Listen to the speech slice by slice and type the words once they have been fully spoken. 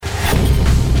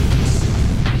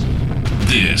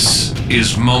This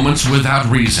is Moments Without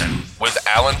Reason with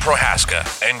Alan Prohaska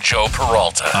and Joe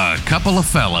Peralta. A couple of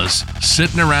fellas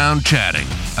sitting around chatting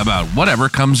about whatever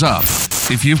comes up.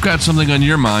 If you've got something on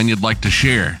your mind you'd like to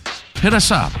share, hit us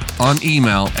up on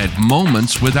email at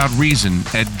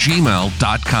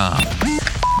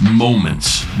momentswithoutreason@gmail.com.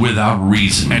 Moments Without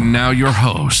Reason. And now your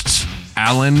hosts,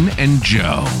 Alan and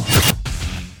Joe.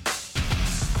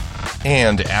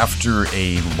 And after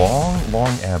a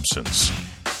long absence,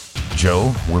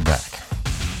 Joe, we're back.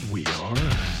 We are.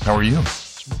 How are you?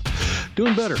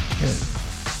 Doing better. Good.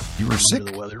 You were sick?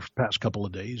 Under the weather for the past couple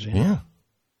of days. Yeah.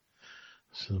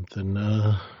 Something,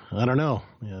 I don't know.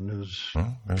 And it was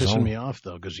pissing me off,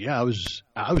 though, because, I was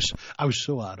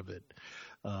so out of it.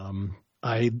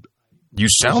 You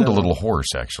sound a little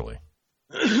hoarse, actually.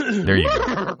 There you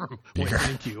go. Well,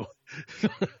 thank you.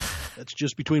 That's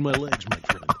just between my legs, my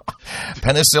friend.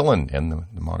 Penicillin in the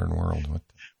modern world. What?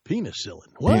 Penicillin.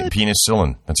 What?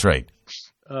 Penicillin. That's right.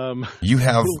 You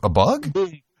have a bug?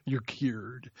 Boom. You're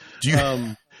cured. Do you?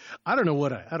 I don't know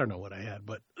what I had,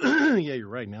 but yeah, you're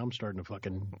right. Now I'm starting to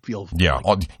fucking feel. Yeah,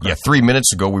 3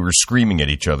 minutes ago we were screaming at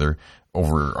each other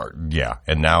over.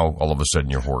 And now all of a sudden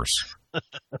you're hoarse.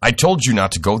 I told you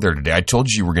not to go there today. I told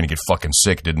you were going to get fucking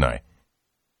sick, didn't I?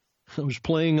 I was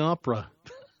playing opera.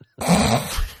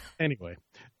 Anyway,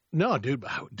 no, dude,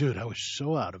 I was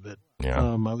so out of it. Yeah.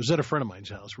 I was at a friend of mine's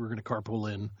house. We were going to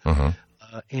carpool in,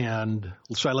 and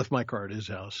so I left my car at his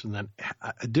house. And then,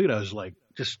 I was like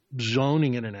just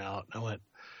zoning in and out. I went,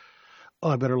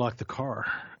 I better lock the car.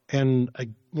 And I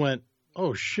went,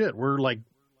 oh shit, we're like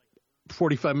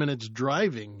 45 minutes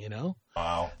driving, you know.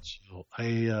 Wow. So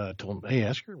I told him, hey,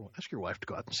 ask your wife to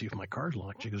go out and see if my car's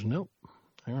locked. She goes, nope.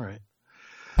 All right.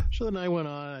 So then I went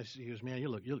on. He goes, man, you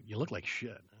look like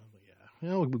shit. I was like,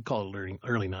 yeah. We called it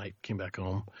early night. Came back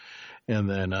home, and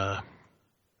then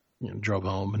drove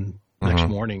home. And next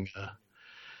morning, I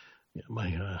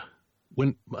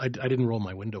didn't roll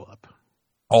my window up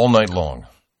all night long,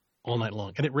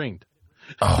 and it rained.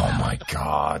 Oh my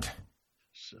God!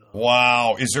 So,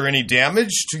 wow, is there any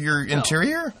damage to your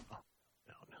interior?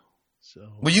 No. So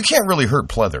well, you can't really hurt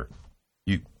pleather.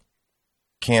 You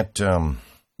can't.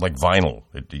 Like vinyl,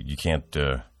 you can't.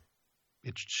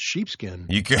 It's sheepskin.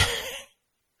 You can.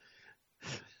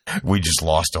 We just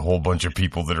lost a whole bunch of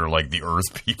people that are like the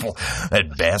Earth people.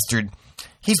 That bastard.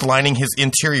 He's lining his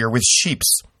interior with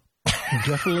sheeps.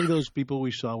 Definitely those people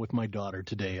we saw with my daughter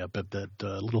today up at that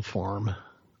little farm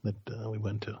that we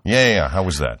went to. Yeah. How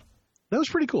was that? That was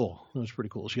pretty cool.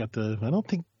 She got I don't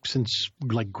think since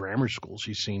like grammar school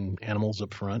she's seen animals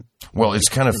up front. Well, it's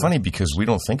kind of funny because we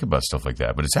don't think about stuff like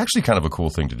that, but it's actually kind of a cool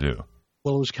thing to do.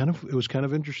 Well, it was kind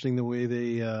of interesting the way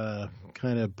they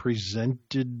kind of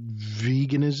presented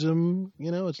veganism.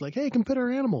 You know, it's like, hey, come pet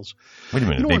our animals. Wait a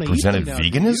minute, they presented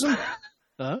veganism?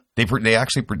 Huh? They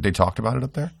talked about it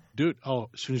up there? Dude, as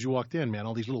soon as you walked in, man,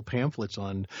 all these little pamphlets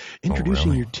on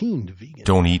introducing your teen to vegan.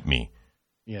 Don't eat me.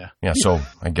 Yeah. So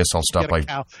I guess I'll stop by.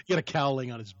 He had a cow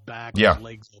laying on his back with his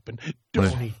legs open.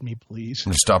 Don't eat me, please.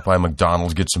 I'm going to stop by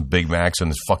McDonald's, get some Big Macs and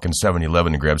this fucking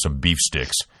 7-Eleven and grab some beef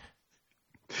sticks.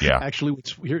 Yeah. Actually,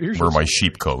 here's wear my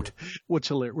sheep coat. What's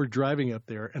hilarious, we're driving up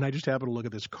there, and I just happen to look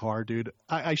at this car, dude.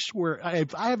 I swear, I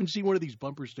haven't seen one of these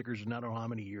bumper stickers in I don't know how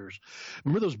many years.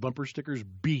 Remember those bumper stickers?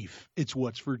 Beef, it's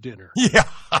what's for dinner. Yeah,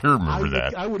 I remember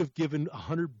that. I would have given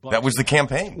 $100. That was the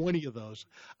campaign. 20 of those.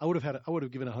 I would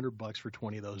have given $100 for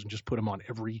 20 of those and just put them on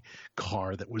every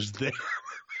car that was there.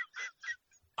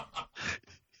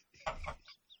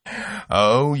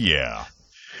 Oh, yeah.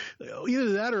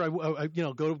 Either that or I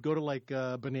go to like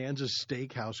Bonanza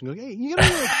Steakhouse and go, hey, you got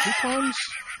any like coupons?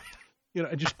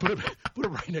 And just put it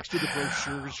right next to the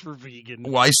brochures for vegan.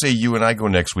 Well, I say you and I go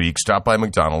next week, stop by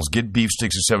McDonald's, get beef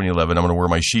sticks at 7-Eleven. I'm going to wear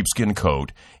my sheepskin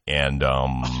coat, and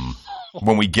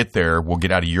when we get there, we'll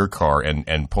get out of your car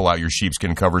and pull out your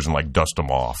sheepskin covers and like dust them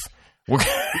off.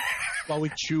 While we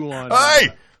chew on. Hey,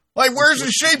 like where's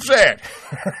the sheeps at?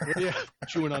 Yeah,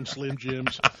 chewing on Slim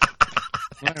Jims.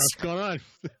 What's going on?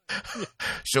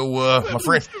 So,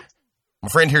 my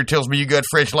friend here tells me you got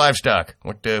fresh livestock.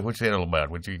 What's that all about?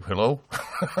 Hello?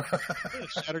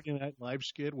 Saturday Night Live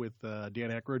skit with Dan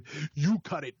Aykroyd. You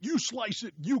cut it. You slice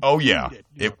it. You eat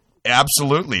it.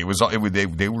 Absolutely. It was.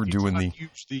 They were doing the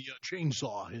use the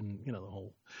chainsaw and the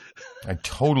whole. I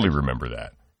totally remember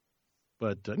that.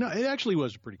 But no, it actually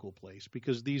was a pretty cool place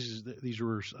because these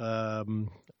were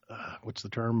what's the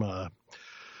term?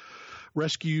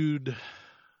 Rescued.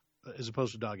 As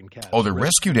opposed to dog and cat. Oh, they're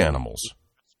rescued animals.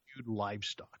 Rescued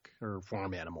livestock. or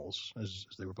farm animals, as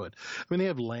they were put. I mean, they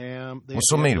have lamb. They Well,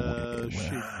 have, so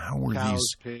sheep, how were cows,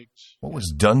 these? pigs. What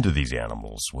was done to these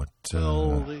animals? What?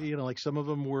 Well, like some of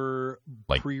them were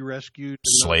like pre-rescued.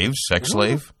 Slaves, sex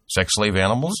slave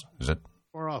animals. Is it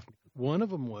far off? One of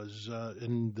them was,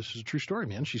 and this is a true story,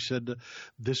 man. She said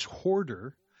this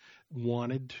hoarder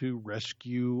wanted to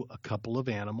rescue a couple of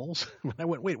animals. And I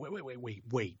went, wait.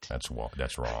 That's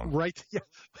wrong. Right? Yeah.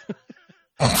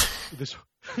 this.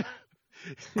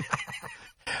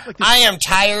 I am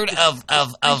tired of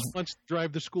wants to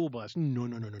drive the school bus. No.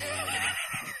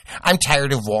 I'm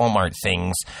tired of Walmart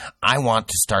things. I want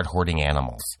to start hoarding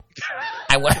animals.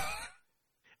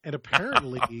 And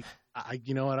apparently,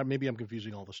 maybe I'm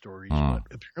confusing all the stories, but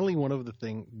apparently one of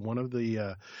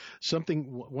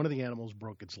the animals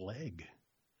broke its leg.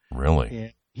 Really?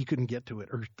 And he couldn't get to it,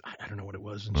 or I don't know what it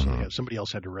was, and so somebody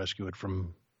else had to rescue it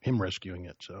from him rescuing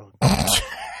it. So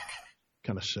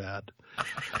kind of sad.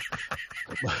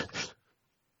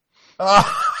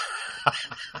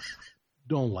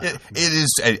 Don't laugh. It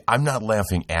is. I'm not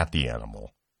laughing at the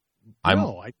animal.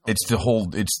 It's the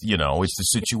whole. It's it's the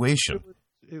situation.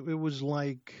 It was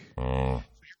like,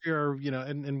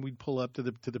 and we'd pull up to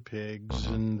the pigs,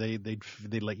 and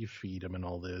they'd let you feed them and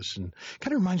all this, and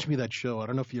kind of reminds me of that show. I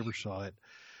don't know if you ever saw it.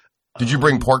 Did you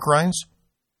bring pork rinds?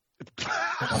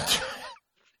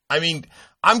 I mean,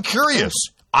 I'm curious.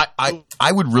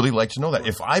 I would really like to know that.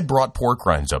 If I brought pork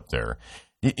rinds up there,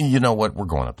 you know what? We're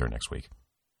going up there next week.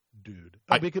 Dude.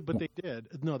 But they did.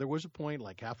 No, there was a point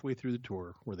like halfway through the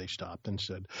tour where they stopped and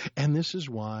said, and this is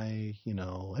why,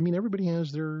 everybody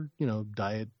has their,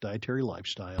 dietary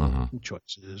lifestyle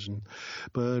choices.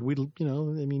 But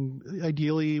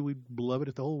ideally we'd love it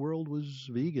if the whole world was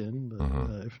vegan.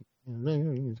 But,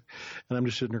 and I'm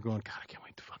just sitting there going, God, I can't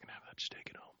wait to fucking have that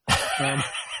steak at home.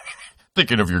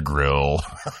 Thinking of your grill.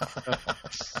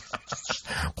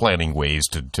 Planning ways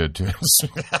to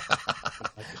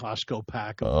Costco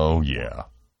pack. Oh, yeah.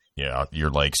 Yeah. You're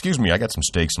like, excuse me, I got some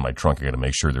steaks in my trunk. I got to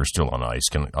make sure they're still on ice.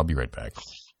 I'll be right back.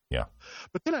 Yeah.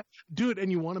 But then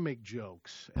and you want to make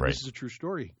jokes. And right. This is a true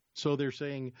story. So they're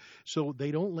saying,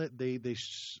 they don't they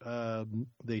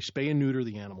spay and neuter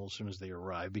the animals as soon as they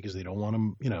arrive because they don't want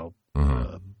them,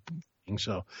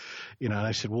 so, and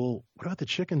I said, well, what about the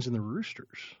chickens and the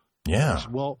roosters? Yeah. I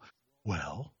said, well,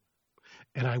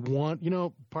 and I want,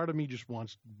 part of me just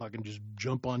wants to fucking just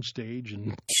jump on stage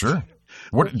and sure.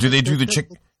 What do they do?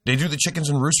 They do the chickens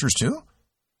and roosters too?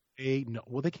 No,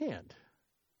 well, they can't.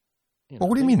 Well,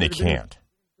 what do you mean they can't?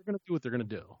 They're going to do what they're going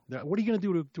to do. What are you going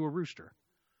to do to a rooster?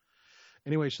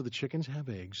 Anyway, so the chickens have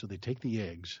eggs, so they take the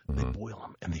eggs, they boil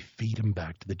them, and they feed them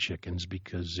back to the chickens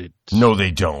because it's... No, they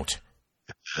don't.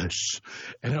 Yes.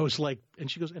 And I was like,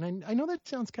 and she goes, and I know that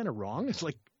sounds kind of wrong. It's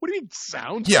like, what do you mean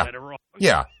sounds kind of wrong?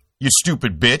 Yeah. You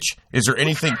stupid bitch. Is there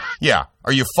anything? Yeah.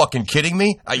 Are you fucking kidding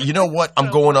me? You know what? I'm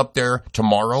going up there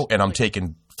tomorrow and I'm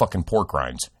taking fucking pork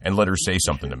rinds and let her say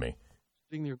something to me.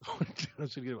 And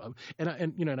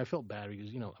I felt bad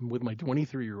because, I'm with my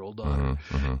 23-year-old daughter.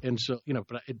 And so,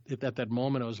 but at that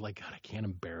moment I was like, God, I can't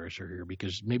embarrass her here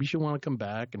because maybe she'll want to come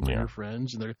back and bring her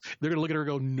friends and they're going to look at her and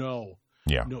go, no.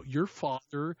 Yeah. No, your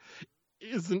father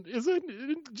isn't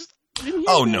just.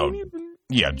 Oh, no.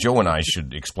 Yeah, Joe and I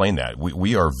should explain that.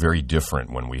 We are very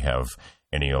different when we have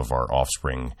any of our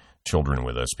offspring children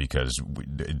with us because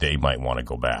they might want to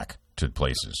go back to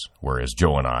places, whereas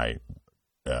Joe and I,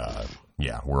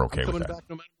 we're okay with that. Coming back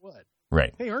no matter what.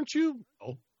 Right. Hey, aren't you?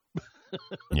 Oh.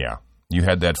 Yeah. You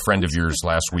had that friend of yours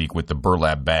last week with the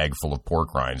burlap bag full of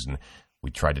pork rinds, and we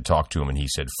tried to talk to him, and he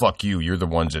said, fuck you. You're the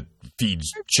ones that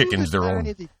feeds chickens their own.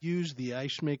 That use the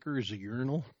ice maker as a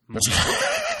urinal?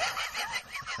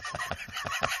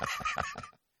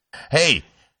 Hey,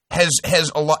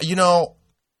 has a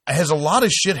lot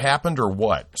of shit happened or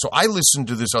what? So I listened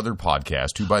to this other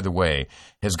podcast, who, by the way,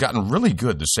 has gotten really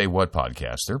good, the Say What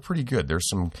podcast. They're pretty good. There's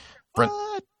some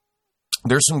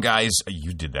guys,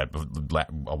 you did that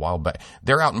a while back.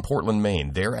 They're out in Portland,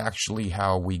 Maine. They're actually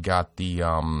how we got the... There's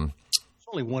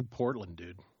only one Portland,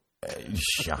 dude.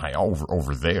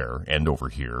 Over there and over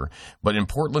here. But in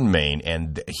Portland, Maine,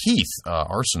 and Heath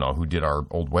Arsenault, who did our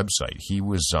old website, he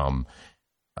was...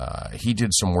 he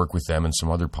did some work with them and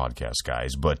some other podcast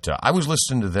guys, but I was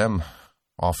listening to them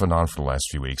off and on for the last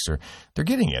few weeks. They're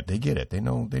getting it. They get it. They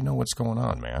know what's going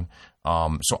on, man.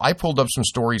 So I pulled up some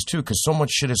stories too, because so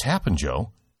much shit has happened,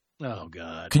 Joe. Oh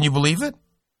God! Can you believe it?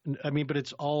 I mean, but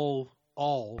it's all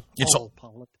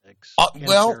politics.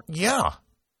 Well, yeah.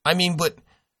 I mean, but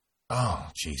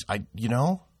geez, a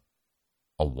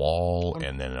wall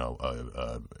and then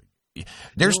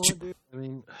there's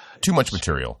too much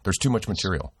material. There's too much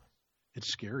material. It's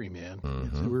scary, man.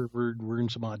 Mm-hmm. We're in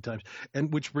some odd times,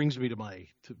 and which brings me to my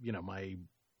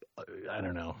I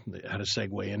don't know how to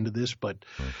segue into this, but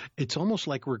it's almost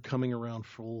like we're coming around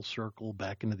full circle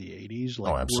back into the 80s.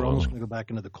 Like we're almost going to go back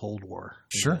into the Cold War.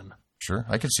 Again. Sure.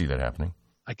 I could see that happening.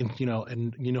 I can,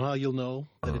 and you know how you'll know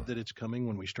that it's coming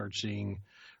when we start seeing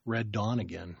Red Dawn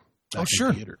again. Back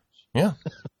in theaters. Yeah,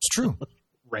 it's true.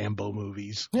 Rambo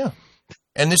movies. Yeah.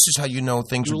 And this is how you know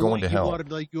things are going to hell.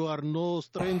 You are no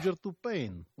stranger to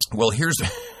pain. Well, here's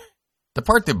the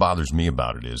part that bothers me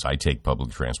about it is I take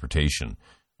public transportation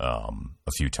a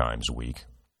few times a week,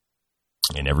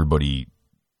 and everybody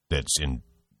that's in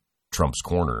Trump's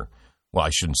corner, well, I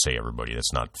shouldn't say everybody.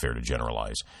 That's not fair to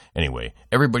generalize. Anyway,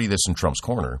 everybody that's in Trump's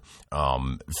corner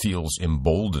feels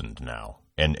emboldened now.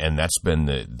 And that's been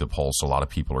the pulse. A lot of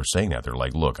people are saying that. They're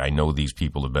like, look, I know these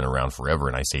people have been around forever.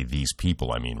 And I say these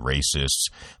people, I mean racists,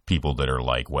 people that are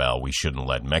like, well, we shouldn't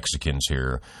let Mexicans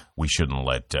here. We shouldn't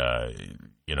let,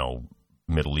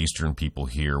 Middle Eastern people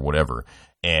here, whatever.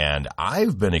 And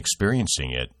I've been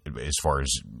experiencing it as far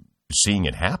as seeing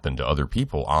it happen to other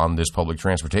people on this public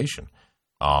transportation.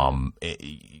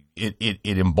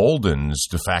 It emboldens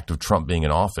the fact of Trump being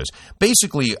in office.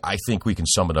 Basically, I think we can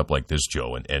sum it up like this,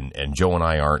 Joe, and Joe and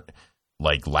I aren't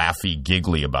like laughy,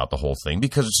 giggly about the whole thing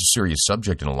because it's a serious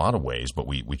subject in a lot of ways, but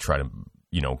we try to,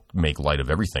 make light of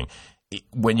everything.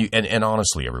 When you and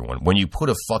honestly, everyone, when you put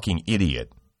a fucking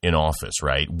idiot in office,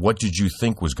 right? What did you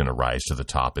think was going to rise to the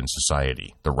top in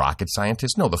society? The rocket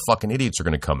scientists? No, the fucking idiots are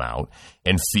going to come out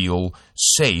and feel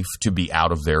safe to be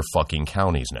out of their fucking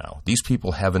counties now. These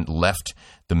people haven't left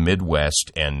the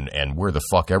Midwest and where the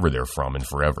fuck ever they're from in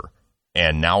forever.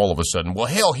 And now all of a sudden, well,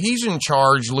 hell, he's in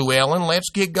charge, Llewellyn.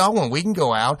 Let's get going. We can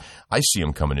go out. I see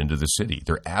them coming into the city.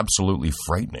 They're absolutely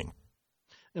frightening.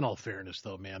 In all fairness,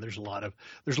 though, man, there's a lot of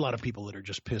people that are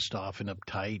just pissed off and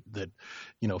uptight that,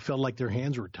 felt like their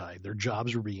hands were tied, their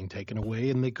jobs were being taken away,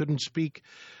 and they couldn't speak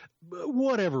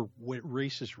whatever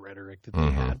racist rhetoric that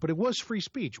they had. But it was free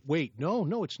speech. Wait,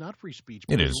 no, it's not free speech.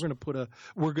 It is.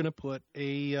 We're going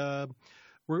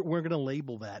to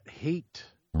label that hate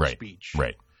speech.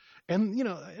 Right. And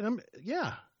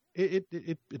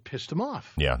it pissed them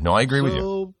off. Yeah. No, I agree with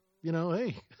you.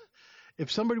 Hey, if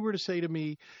somebody were to say to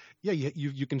me, yeah,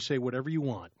 you can say whatever you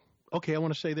want. Okay, I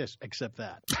want to say this, except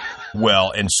that. Well,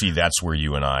 and see, that's where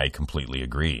you and I completely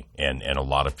agree. And a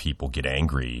lot of people get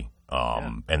angry,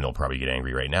 and they'll probably get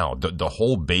angry right now. The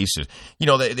whole basis,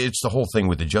 it's the whole thing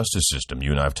with the justice system. You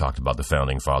and I have talked about the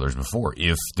Founding Fathers before.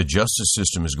 If the justice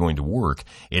system is going to work,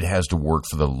 it has to work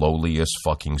for the lowliest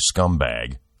fucking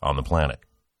scumbag on the planet.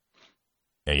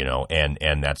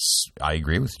 And that's, I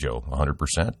agree with Joe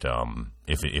 100%.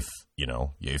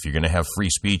 If you're going to have free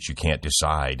speech, you can't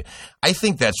decide. I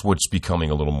think that's what's becoming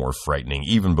a little more frightening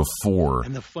even before.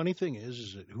 And the funny thing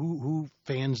is that who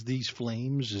fans these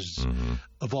flames is,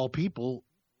 of all people,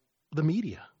 the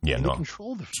media. Yeah, they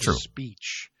control the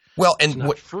speech. Well, and it's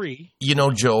not free.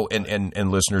 Joe,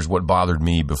 and listeners, what bothered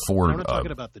me before. I'm not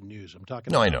talking about the news. I'm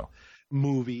talking. No, about I know.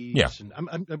 Movies. Yeah.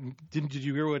 And did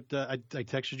you hear what I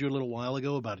texted you a little while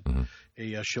ago about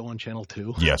a show on Channel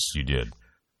 2? Yes, you did.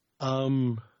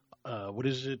 What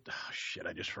is it? Oh, shit,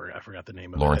 I forgot the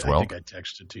name of Lawrence it. Welk? I think I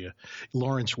texted to you.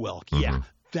 Lawrence Welk. Yeah,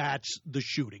 that's the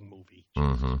shooting movie.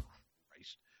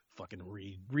 Christ, fucking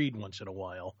read once in a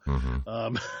while.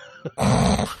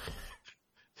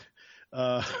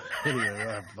 Anyway,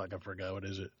 I forgot what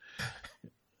is it.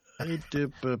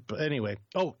 Anyway,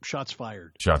 shots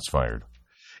fired. Shots fired.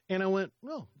 And I went,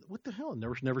 well, what the hell?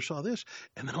 Never saw this.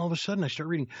 And then all of a sudden I start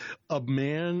reading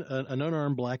an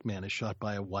unarmed black man is shot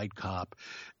by a white cop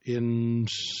in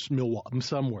Milwaukee,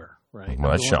 somewhere, right? Well,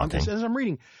 that's shocking. As I'm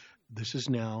reading, this is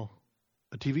now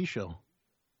a TV show.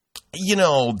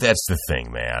 That's the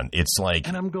thing, man. It's like,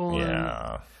 and I'm going,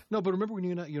 yeah. No, but remember when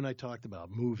you and I talked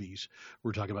about movies? We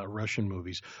were talking about Russian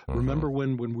movies. Remember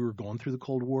when we were going through the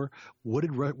Cold War? What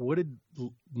did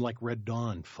like Red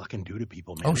Dawn fucking do to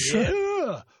people, man? Oh, sure.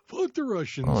 Yeah, fuck the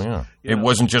Russians. Oh, yeah. It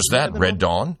wasn't just that. Red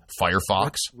Dawn,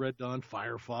 Firefox. Red Dawn,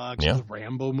 Firefox, yeah. The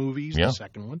Rambo movies, the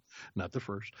second one, not the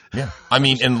first. Yeah. I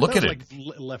mean, and look at it. Like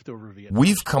leftover Vietnam.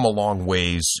 We've come a long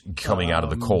ways coming out of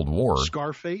the Cold War.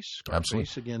 Scarface Absolutely.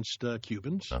 Against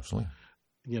Cubans. Absolutely.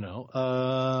 There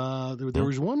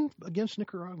was one against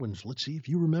Nicaraguans. Let's see if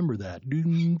you remember that.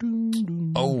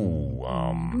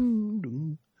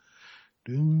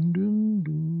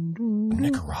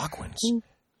 Nicaraguans.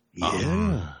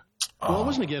 Yeah. Well, it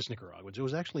wasn't against Nicaraguans. It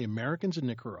was actually Americans in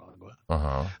Nicaragua.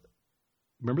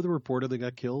 Remember the reporter that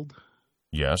got killed?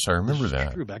 Yes, I remember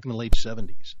that. True, back in the late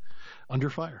 70s. Under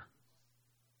fire.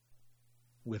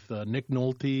 With Nick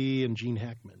Nolte and Gene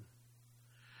Hackman.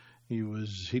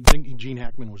 Gene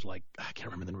Hackman was like, I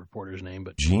can't remember the reporter's name,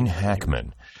 but Gene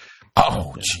Hackman.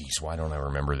 Oh, jeez, why don't I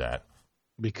remember that?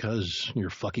 Because you're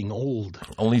fucking old.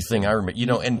 Only thing I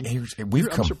remember, and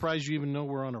I'm surprised you even know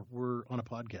we're on a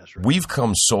podcast, right? We've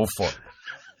come so far.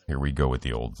 Here we go with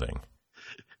the old thing.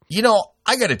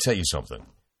 I got to tell you something.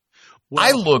 Well,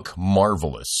 I look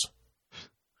marvelous.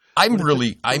 I'm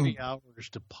 30 hours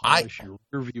to polish your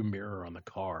rearview mirror on the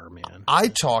car, man.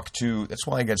 That's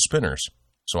why I got spinners.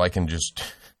 So I can just,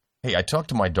 hey, I talked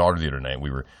to my daughter the other night. We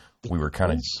were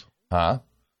kind of, huh?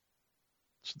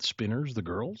 Spinners, the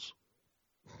girls?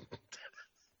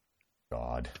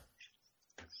 God.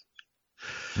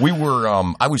 We were,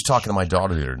 I was talking to my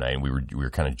daughter the other night, and we were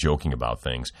kind of joking about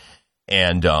things.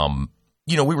 And,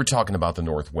 we were talking about the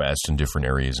Northwest and different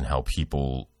areas and how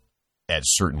people at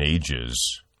certain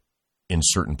ages in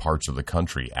certain parts of the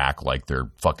country act like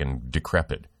they're fucking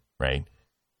decrepit, right?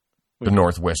 The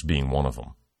Northwest being one of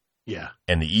them. Yeah.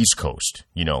 And the East Coast.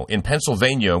 In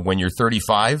Pennsylvania, when you're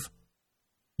 35,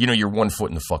 you're 1 foot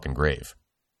in the fucking grave.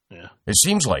 Yeah. It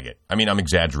seems like it. I mean, I'm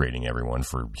exaggerating, everyone,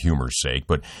 for humor's sake.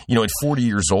 But, at 40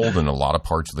 years old in a lot of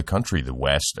parts of the country, the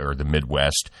West or the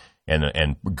Midwest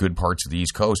and good parts of the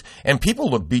East Coast. And people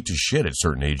look beat to shit at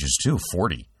certain ages, too,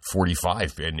 40,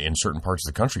 45. And in certain parts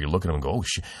of the country, you look at them and go, oh,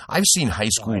 shit. I've seen high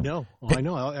school. I know.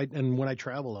 And when I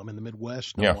travel, I'm in the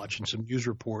Midwest and I'm watching some news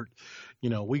report.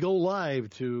 We go live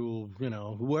to,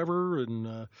 whoever.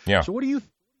 And so what do you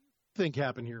think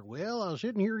happened here? Well, I was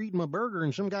sitting here eating my burger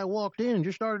and some guy walked in and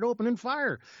just started opening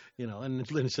fire, and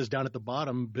it says down at the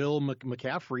bottom, Bill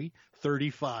McCaffrey,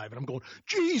 35. And I'm going,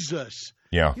 Jesus.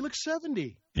 Yeah. He looks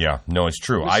 70. Yeah. No, it's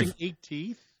true. I've 8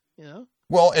 teeth,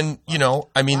 Well, and,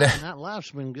 I mean. That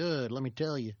life's been good, let me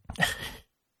tell you.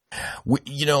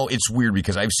 It's weird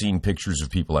because I've seen pictures of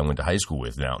people I went to high school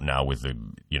with now with the,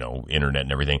 internet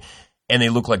and everything. And they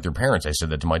look like their parents. I said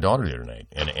that to my daughter the other night,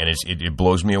 and it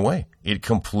blows me away. It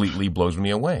completely blows me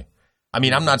away. I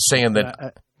mean, I'm not saying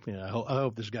that. I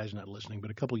hope this guy's not listening.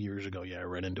 But a couple years ago, I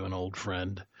ran into an old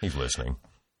friend. He's listening.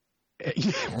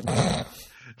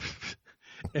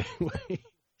 Anyway,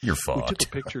 you're fucked. We took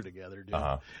a picture together, dude.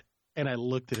 And I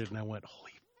looked at it and I went,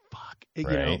 "Holy fuck!"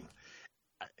 Right.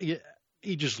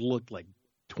 He just looked like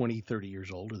 20, 30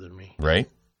 years older than me. Right.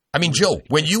 I mean, Joe,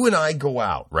 when you and I go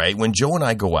out, right? When Joe and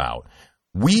I go out,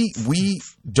 we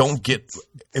don't get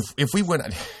if we went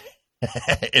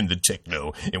in the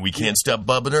techno and we can't stop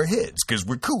bobbing our heads because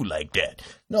we're cool like that.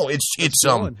 No, it's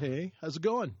Hey, how's it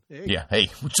going? Hey. Yeah. Hey,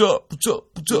 what's up?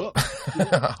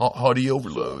 How do you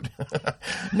overload?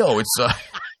 No, it's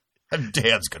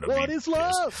Dad's gonna be. What is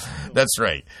love? That's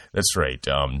right.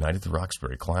 Night at the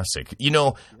Roxbury Classic.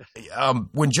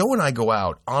 When Joe and I go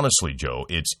out, honestly, Joe,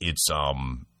 it's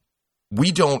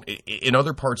we don't, in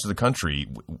other parts of the country,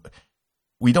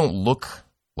 we don't look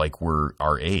like we're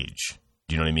our age.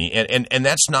 Do you know what I mean? And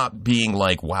that's not being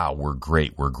like, wow, we're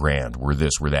great, we're grand, we're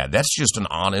this, we're that. That's just an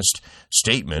honest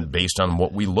statement based on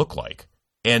what we look like.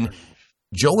 And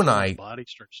Joe and I... My body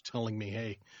starts telling me,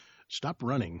 hey, stop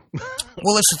running.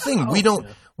 Well, that's the thing.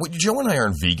 Joe and I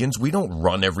aren't vegans. We don't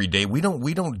run every day. We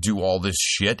don't do all this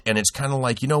shit. And it's kind of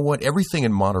like, you know what? Everything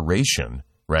in moderation.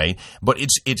 Right. But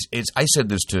it's I said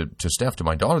this to Steph, to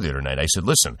my daughter the other night. I said,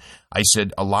 listen,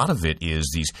 a lot of it is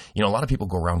these, a lot of people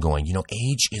go around going,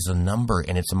 age is a number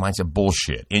and it's a mindset.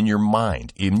 Bullshit. In your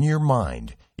mind,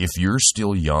 if you're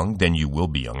still young, then you will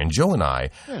be young. And Joe and I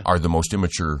are the most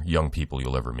immature young people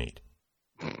you'll ever meet.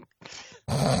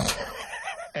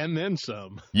 And then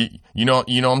some. You know what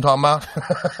I'm talking about?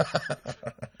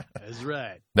 That's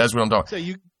right. That's what I'm talking about. So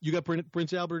you got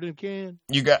Prince Albert in a can?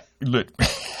 You got, look.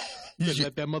 You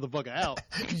let that motherfucker out.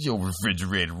 Your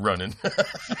refrigerator running.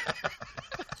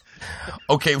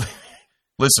 Okay,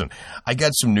 listen, I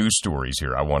got some news stories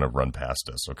here I want to run past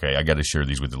us, okay? I got to share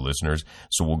these with the listeners,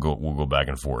 so we'll go back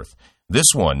and forth. This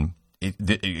one,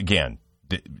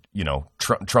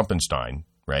 Trumpenstein,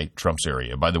 right? Trump's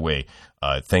area. By the way,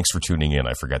 thanks for tuning in.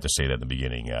 I forgot to say that at the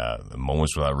beginning.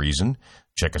 Moments Without Reason.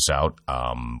 Check us out.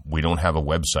 We don't have a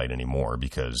website anymore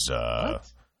because... What?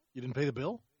 You didn't pay the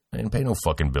bill? I didn't pay no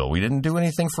fucking bill. We didn't do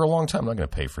anything for a long time. I'm not going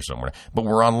to pay for somewhere, but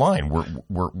we're online. We're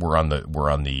on the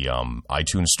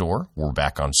iTunes store. We're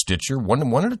back on Stitcher. One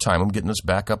at a time. I'm getting us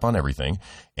back up on everything,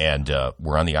 and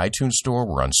we're on the iTunes store.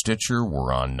 We're on Stitcher.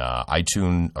 We're on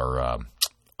iTunes or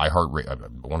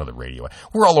iHeartRadio. One of the radio.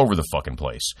 We're all over the fucking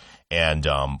place, and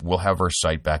we'll have our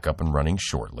site back up and running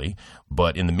shortly.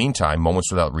 But in the meantime,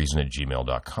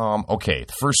 momentswithoutreason@gmail.com. Okay,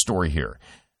 the first story here.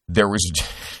 There was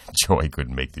Joe, I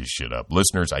couldn't make this shit up.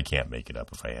 Listeners, I can't make it up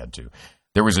if I had to.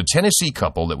 There was a Tennessee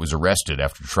couple that was arrested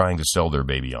after trying to sell their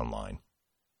baby online.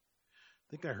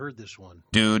 think I heard this one.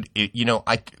 Dude,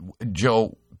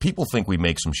 Joe, people think we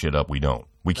make some shit up. We don't.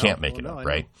 We can't make it up,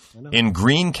 right? I know. In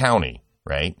Greene County,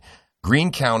 right?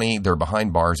 Greene County, they're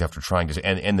behind bars after trying to,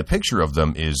 and the picture of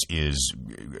them is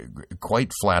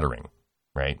quite flattering,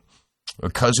 right? A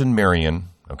cousin Marion,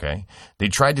 okay? They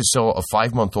tried to sell a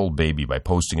 5-month-old baby by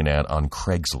posting an ad on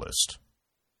Craigslist.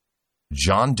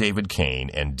 John David Kane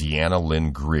and Deanna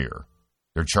Lynn Greer.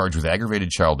 They're charged with aggravated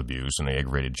child abuse and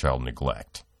aggravated child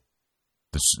neglect.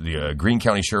 The Greene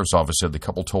County Sheriff's Office said the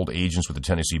couple told agents with the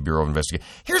Tennessee Bureau of Investigation.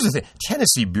 Here's the thing.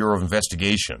 Tennessee Bureau of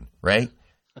Investigation, right?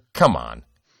 Come on.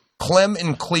 Clem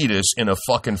and Cletus in a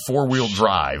fucking 4-wheel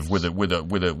drive with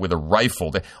a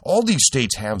rifle. All these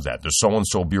states have that. The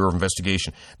so-and-so Bureau of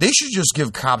Investigation. They should just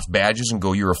give cops badges and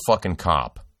go, you're a fucking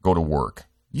cop. Go to work.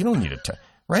 You don't need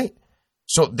right?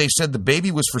 So they said the baby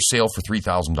was for sale for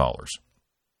 $3,000.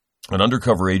 An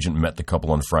undercover agent met the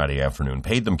couple on Friday afternoon,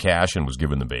 paid them cash, and was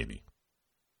given the baby.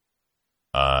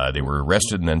 They were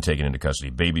arrested and then taken into custody.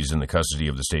 Baby's in the custody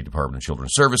of the State Department of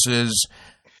Children's Services.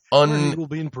 He will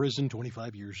be in prison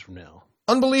 25 years from now.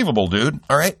 Unbelievable, dude.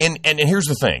 All right, and here's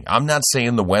the thing. I'm not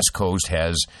saying the West Coast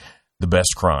has the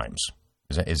best crimes.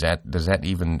 Is that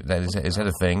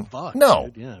a thing? Fuck, no,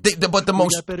 dude, yeah. But the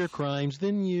most got better crimes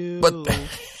than you. But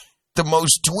the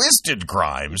most twisted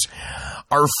crimes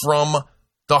are from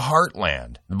the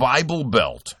Heartland, the Bible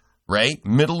Belt, right?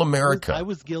 Middle America. I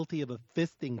was guilty of a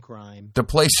fisting crime. The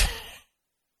place.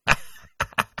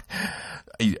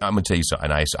 I'm going to tell you something,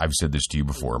 and I've said this to you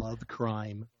before. I love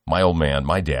crime. My old man,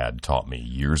 my dad taught me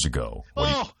years ago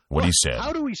what he said.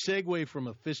 How do we segue from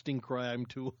a fisting crime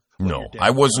to... No,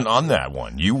 I wasn't on that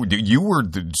one. You were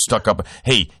stuck up.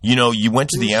 Hey, you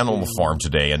went to the animal farm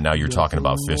today, and now you're talking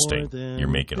about fisting. You're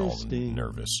making all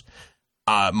nervous.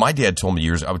 My dad told me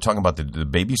I was talking about the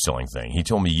baby selling thing. He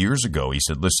told me years ago, he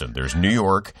said, listen, there's New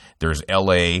York, there's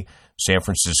L.A., San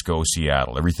Francisco,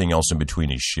 Seattle. Everything else in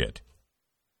between is shit.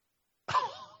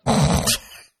 I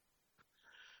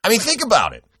mean, think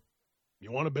about it.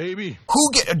 You want a baby?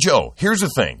 Joe, here's the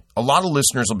thing. A lot of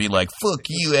listeners will be like, fuck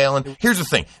you, Alan. Here's the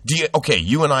thing.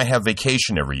 You and I have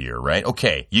vacation every year, right?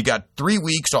 Okay, you got 3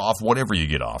 weeks off, whatever you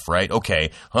get off, right?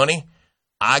 Okay, honey,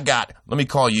 let me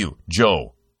call you,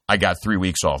 Joe. I got 3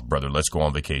 weeks off, brother. Let's go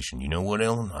on vacation. You know what,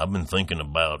 Ellen? I've been thinking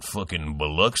about fucking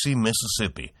Biloxi,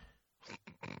 Mississippi.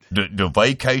 The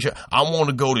vacation. I want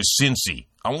to go to Cincy.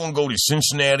 I want to go to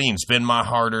Cincinnati and spend my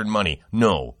hard-earned money.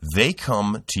 No, they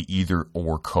come to either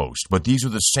or coast. But these are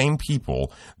the same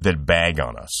people that bag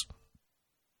on us.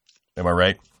 Am I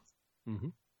right? Mm-hmm.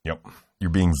 Yep.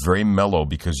 You're being very mellow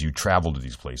because you travel to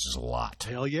these places a lot.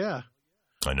 Hell yeah.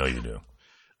 I know you do.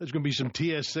 There's going to be some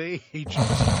TSA agents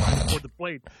before the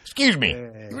plate. Excuse me.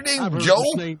 Your name I've heard Joe?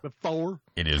 this name before.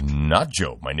 It is not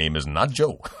Joe. My name is not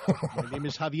Joe. My name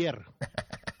is Javier.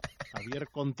 Javier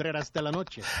Contreras de la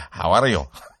Noche. How are you?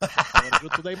 How are you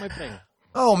today, my friend?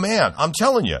 Oh, man. I'm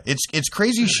telling you. It's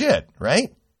crazy shit,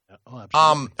 right? Oh,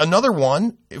 absolutely. Another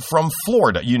one from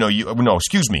Florida.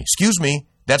 Excuse me.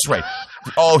 That's right.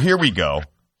 Oh, here we go.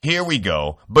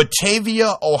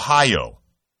 Batavia, Ohio.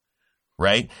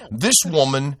 Right? This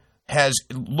woman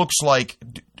looks like,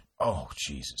 oh,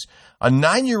 Jesus. A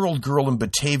 9-year-old girl in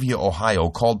Batavia, Ohio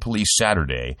called police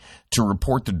Saturday to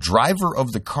report the driver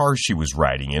of the car she was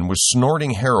riding in was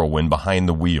snorting heroin behind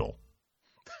the wheel.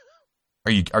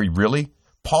 Are you really?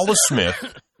 Paula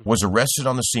Smith was arrested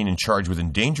on the scene and charged with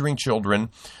endangering children,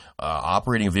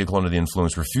 operating a vehicle under the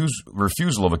influence,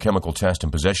 refusal of a chemical test,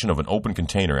 and possession of an open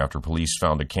container after police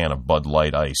found a can of Bud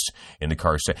Light Ice in the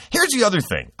car. Here's the other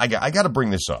thing. I got to bring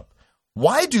this up.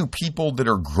 Why do people that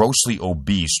are grossly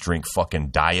obese drink fucking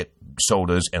diet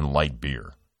sodas and light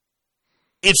beer?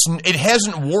 It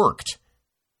hasn't worked.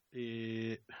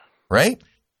 Right?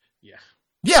 Yeah.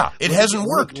 Yeah, it hasn't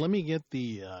worked. Let me get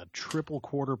the triple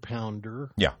quarter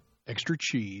pounder. Yeah. Extra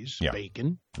cheese, Yeah.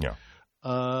 bacon. Yeah.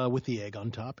 With the egg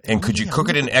on top. And could you cook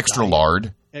it in extra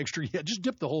lard? Extra, yeah. Just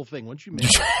dip the whole thing. Once you make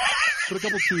it, put a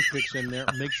couple toothpicks in there.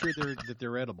 Make sure that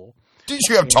they're edible. Did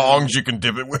you have tongs you can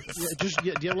dip it with?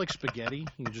 Yeah, do you have like spaghetti?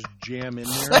 You can just jam in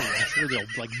there. I'm sure they'll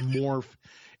like morph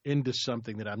into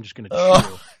something that I'm just going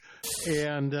to chew.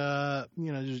 And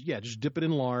just dip it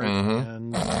in lard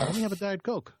and let me have a Diet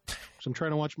Coke. So I'm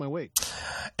trying to watch my weight.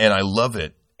 And I love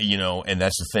it. And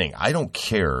that's the thing. I don't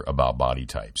care about body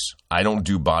types. I don't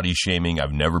do body shaming.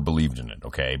 I've never believed in it,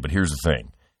 okay? But here's the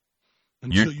thing.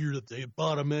 Until you're at the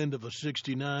bottom end of a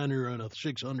 69er and a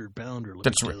 600-pounder.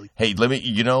 That's right. Hey,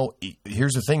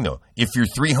 here's the thing, though. If you're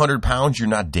 300 pounds, you're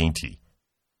not dainty.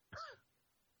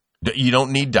 You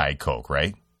don't need Diet Coke,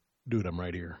 right? Dude, I'm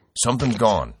right here. Something's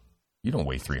gone. You don't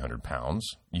weigh 300 pounds.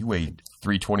 You weigh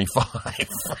 325.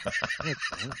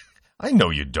 I know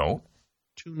you don't.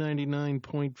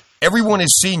 299.5. Everyone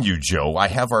has seen you, Joe. I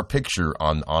have our picture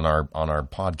on our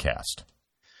podcast.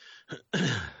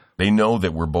 They know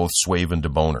that we're both Swaven to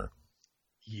Boner.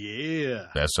 Yeah.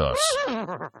 That's us.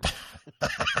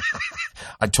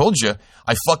 I told you.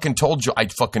 I fucking told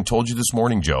you this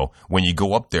morning, Joe. When you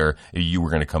go up there, you were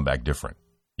going to come back different.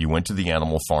 You went to the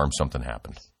animal farm. Something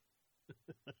happened.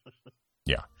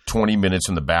 Yeah. 20 minutes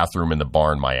in the bathroom in the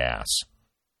barn, my ass.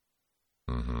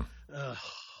 Mm-hmm.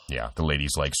 Yeah. The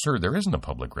lady's like, sir, there isn't a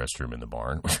public restroom in the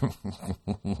barn.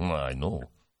 I know.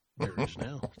 There is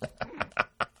now.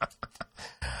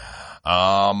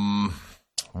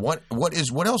 What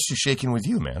else is shaking with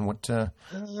you, man?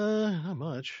 Not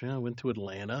much. I went to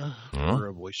Atlanta for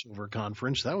a voiceover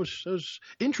conference. That was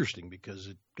interesting because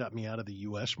it got me out of the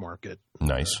U.S. market.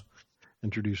 Nice.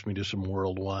 Introduced me to some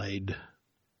worldwide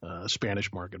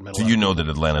Spanish market. So you know that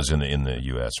Atlanta's in the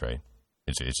U.S., right?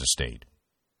 It's a state.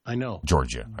 I know.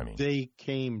 Georgia, I mean. They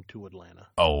came to Atlanta.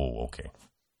 Oh, okay.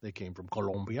 They came from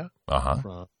Colombia.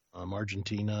 Uh-huh. From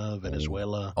Argentina,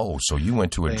 Venezuela. Oh, so you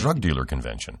went to a drug dealer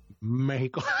convention.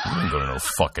 Mexico. You didn't go to no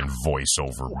fucking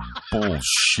voiceover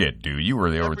bullshit, dude. You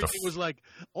were there with the... It was like,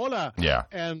 hola. Yeah.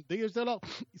 And they used to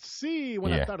sí,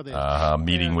 buenas tardes.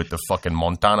 Meeting with the fucking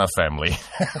Montana family.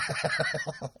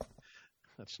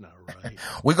 That's not right.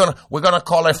 We're gonna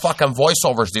call it fucking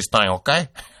voiceovers this time, okay?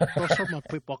 Those are my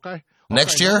people, okay?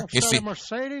 Next year, no you see,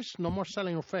 Mercedes, no more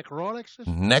selling fake Rolexes.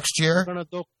 Next year,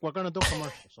 we're gonna do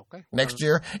commercials, okay? Next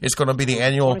year, it's gonna be the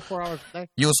annual 24 hours a day.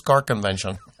 used car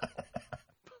convention.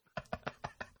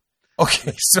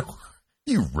 Okay, so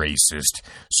you racist.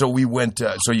 So you went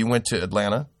to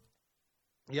Atlanta.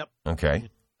 Yep. Okay.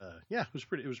 Yeah, it was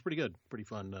pretty good, pretty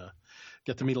fun.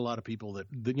 Get to meet a lot of people that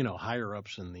higher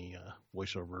ups in the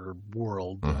voiceover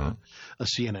world. A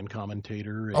CNN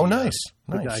commentator. Nice.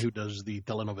 The guy who does the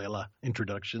telenovela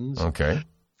introductions. Okay.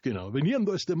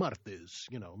 Veniendo este martes.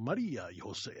 Maria y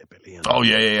Jose peleando. Oh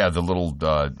yeah. The little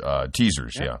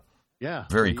teasers. Yeah. Yeah.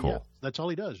 Very cool. Yeah. That's all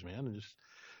he does, man. And just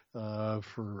I'm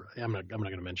not going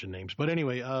to mention names, but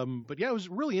anyway. But yeah, it was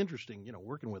really interesting.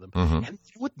 Working with him. Mm-hmm. And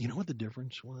what the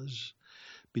difference was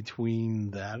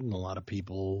between that and a lot of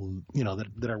people,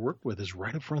 that I worked with is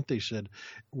right up front. They said,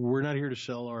 we're not here to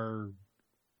sell our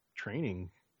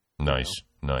training. Nice.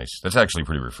 That's actually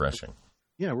pretty refreshing.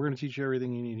 Yeah, we're going to teach you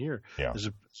everything you need here. Yeah. As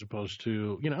opposed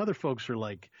to, other folks are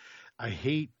like, I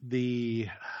hate God,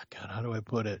 how do I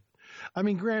put it? I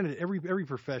mean, granted, every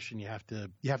profession you have to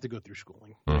go through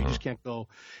schooling. You just can't go,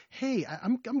 hey,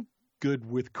 I'm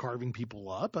good with carving people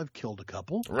up. I've killed a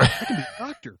couple. I can be a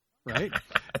doctor. Right?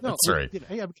 No, that's right.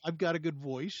 Hey, I've got a good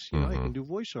voice. I can do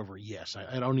voiceover. Yes,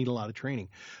 I don't need a lot of training.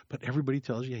 But everybody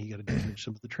tells you, you got to do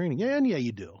some of the training. Yeah,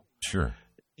 you do. Sure.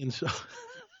 And so,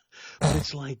 but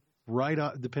it's like right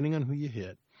off, depending on who you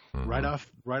hit, right off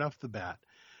the bat,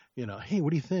 hey, what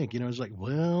do you think? It's like,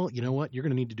 well, you know what? You're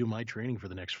going to need to do my training for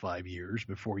the next 5 years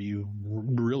before you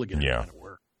really get into kind of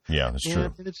work. Yeah, that's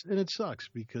true. And it sucks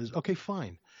because, okay,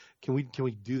 fine. Can we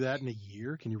do that in a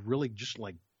year? Can you really just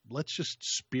let's just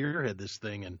spearhead this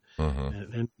thing and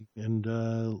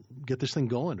get this thing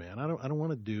going, man. I don't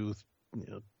want to do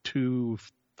 2-5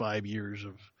 years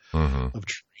of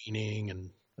training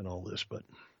and all this, but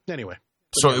anyway.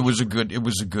 So it was a good.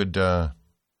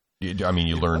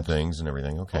 You learned things and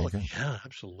everything. Okay. Good. Yeah,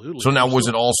 absolutely. So now, was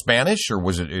it all Spanish or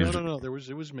was it? No. It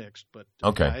was mixed, but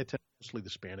okay. I attended mostly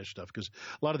the Spanish stuff because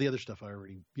a lot of the other stuff I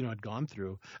already had gone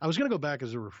through. I was going to go back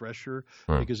as a refresher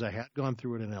because I had gone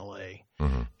through it in L.A.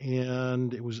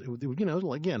 And it was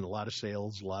again a lot of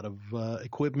sales, a lot of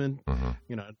equipment. I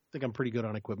think I'm pretty good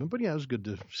on equipment, but yeah, it was good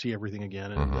to see everything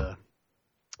again and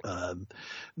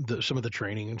some of the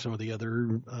training and some of the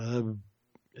other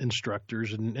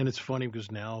instructors, and it's funny because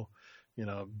now,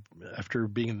 after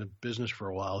being in the business for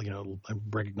a while, I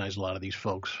recognize a lot of these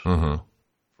folks. So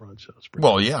it's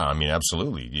pretty yeah, I mean,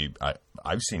 absolutely.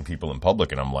 I've seen people in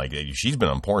public, and I'm like, hey, she's been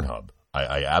on Pornhub.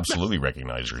 I absolutely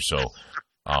recognize her. So,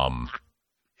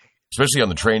 especially on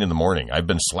the train in the morning, I've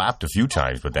been slapped a few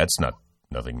times, but that's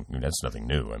nothing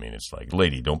new. I mean, it's like,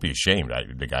 lady, don't be ashamed.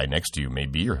 The guy next to you may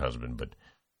be your husband, but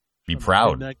be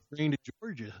proud. Midnight train to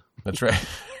Georgia. That's right.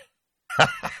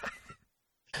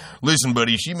 Listen,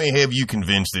 buddy, she may have you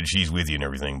convinced that she's with you and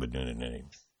everything, but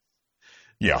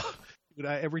yeah. Dude,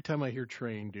 every time I hear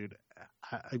train, dude,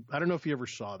 I don't know if you ever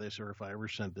saw this or if I ever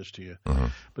sent this to you,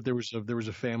 but there was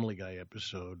a Family Guy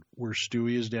episode where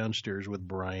Stewie is downstairs with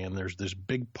Brian. There's this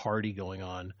big party going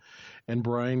on, and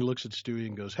Brian looks at Stewie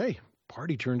and goes, "Hey,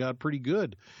 party turned out pretty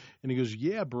good." And he goes,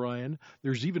 "Yeah, Brian,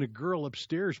 there's even a girl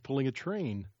upstairs pulling a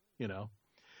train,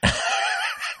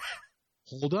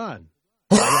 Hold on.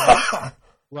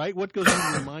 Right? What goes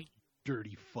into your mind?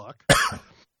 dirty fuck.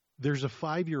 There's a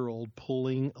 5-year-old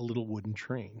pulling a little wooden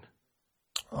train.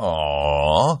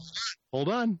 Aww. Hold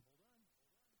on.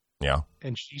 Yeah.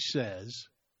 And she says,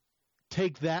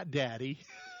 "Take that, Daddy."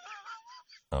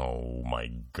 Oh, my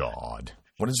God.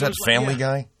 What is that, Family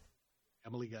Guy?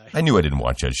 Family Guy. I knew I didn't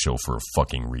watch that show for a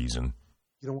fucking reason.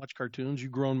 You don't watch cartoons, you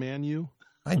grown man, you?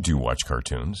 I do watch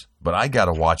cartoons, but I got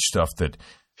to watch stuff that...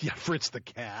 Yeah, Fritz the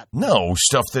Cat. No,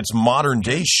 stuff that's modern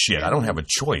day shit. I don't have a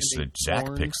choice. That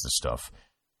Zach picks the stuff.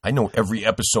 I know every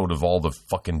episode of all the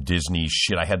fucking Disney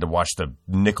shit. I had to watch the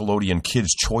Nickelodeon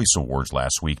Kids' Choice Awards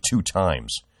last week 2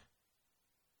 times.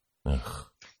 Ugh.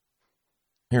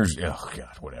 Oh,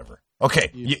 God, whatever.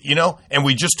 Okay, you know, and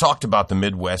we just talked about the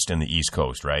Midwest and the East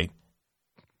Coast, right?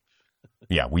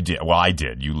 Yeah, we did. Well, I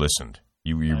did. You listened.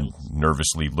 You're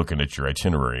nervously looking at your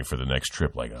itinerary for the next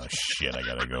trip like, oh, shit, I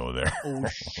got to go there. Oh,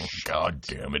 God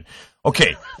damn it.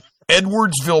 Okay,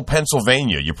 Edwardsville,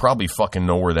 Pennsylvania. You probably fucking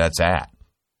know where that's at.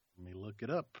 Let me look it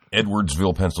up.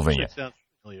 Edwardsville, Pennsylvania.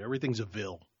 Everything's a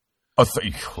ville.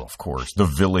 Of course, the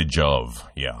village of,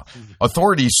 yeah.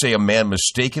 Authorities say a man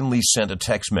mistakenly sent a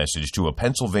text message to a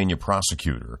Pennsylvania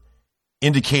prosecutor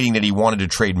indicating that he wanted to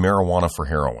trade marijuana for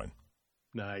heroin.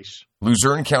 Nice.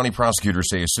 Luzerne County prosecutors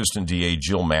say Assistant DA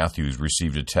Jill Matthews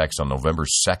received a text on November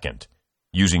 2nd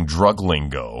using drug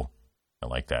lingo. I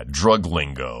like that. Drug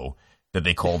lingo that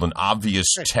they called an obvious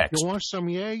text. You want some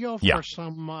yayo for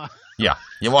some... Yeah.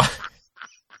 You want...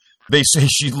 They say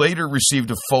she later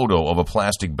received a photo of a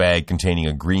plastic bag containing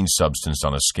a green substance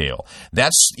on a scale.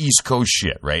 That's East Coast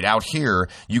shit, right? Out here,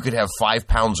 you could have 5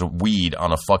 pounds of weed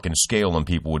on a fucking scale and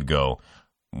people would go,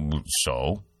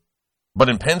 so? But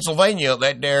in Pennsylvania,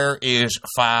 that there is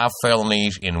 5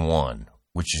 felonies in one,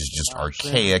 which is just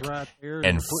archaic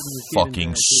and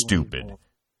fucking stupid.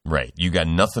 Right. You got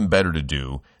nothing better to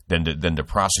do than to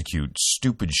prosecute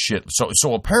stupid shit.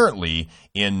 So apparently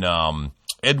in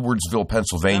Edwardsville,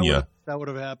 Pennsylvania. That would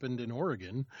have happened in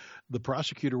Oregon. The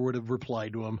prosecutor would have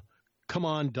replied to him, "Come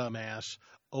on, dumbass,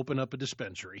 open up a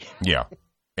dispensary." Yeah.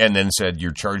 And then said,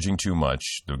 "You're charging too much.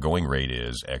 The going rate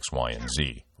is X, Y, and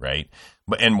Z," right?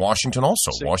 And Washington also.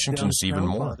 Washington's even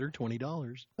more.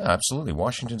 $20. Absolutely.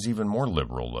 Washington's even more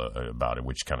liberal about it,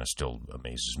 which kind of still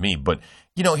amazes me. But,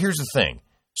 you know, here's the thing.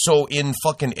 So in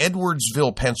fucking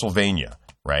Edwardsville, Pennsylvania,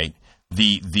 right,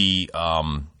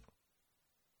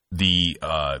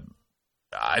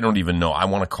 I don't even know. I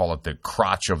want to call it the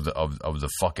crotch of the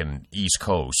fucking East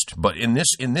Coast. But in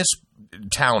this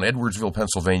town, Edwardsville,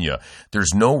 Pennsylvania,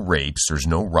 there's no rapes, there's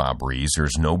no robberies,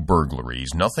 there's no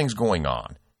burglaries, nothing's going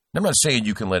on. I'm not saying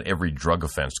you can let every drug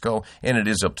offense go, and it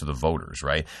is up to the voters,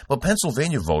 right? But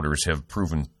Pennsylvania voters have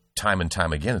proven time and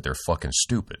time again that they're fucking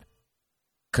stupid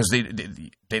because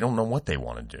they don't know what they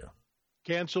want to do.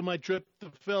 Cancel my trip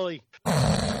to Philly.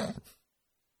 Have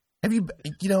you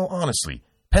know, honestly,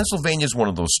 Pennsylvania's one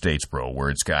of those states, bro, where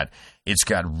it's got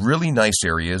really nice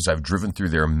areas. I've driven through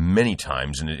there many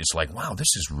times, and it's like, wow, this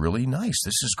is really nice.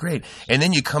 This is great. And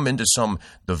then you come into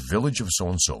the village of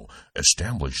so-and-so,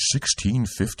 established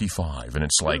 1655, and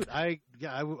it's like... Dude,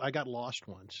 I got lost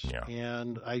once, yeah.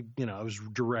 And I was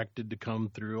directed to come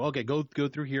through. Okay, go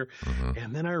through here,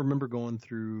 and then I remember going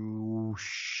through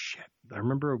I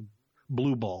remember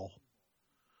Blue Ball.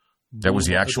 That was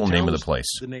the actual name of the place.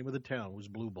 The name of the town was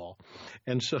Blue Ball,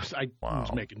 and so I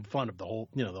was making fun of the whole.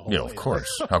 Yeah, of course.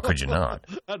 How could you not?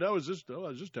 That was this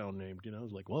town named. I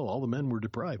was like, well, all the men were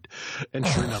deprived, and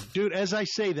sure enough, dude. As I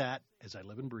say that, as I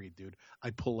live and breathe, dude, I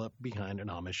pull up behind an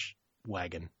Amish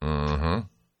wagon. Mm-hmm.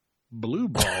 Blue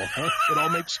Ball. Huh? It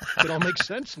all makes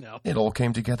sense now. It all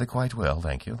came together quite well,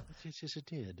 thank you. Yes, it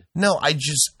did. No, I'm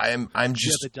just.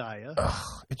 Jebediah.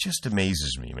 It just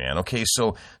amazes me, man. Okay,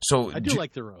 so I do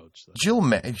like the roads, though. Jill,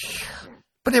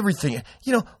 but everything.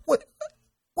 You know what?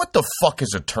 What the fuck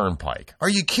is a turnpike? Are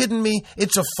you kidding me?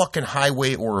 It's a fucking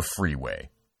highway or a freeway.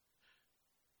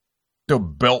 The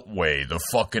Beltway, the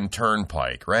fucking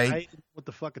turnpike, right? I didn't know what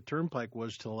the fuck a turnpike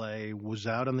was till I was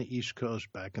out on the East Coast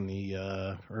back in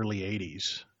the early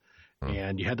 80s.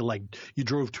 And you had to you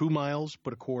drove 2 miles,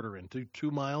 put a quarter in.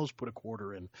 2 miles, put a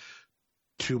quarter in.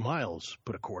 2 miles,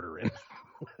 put a quarter in.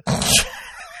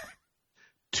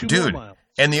 2 Dude, miles.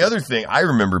 And the other thing, I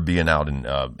remember being out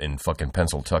in fucking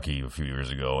Pennsylvania a few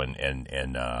years ago,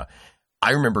 and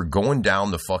I remember going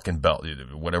down the fucking belt,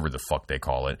 whatever the fuck they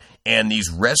call it, and these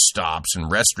rest stops and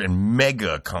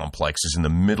mega complexes in the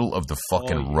middle of the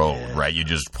fucking road, right? You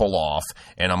just pull off,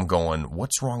 and I'm going,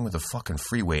 what's wrong with a fucking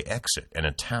freeway exit in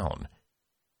a town?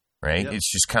 right? Yep.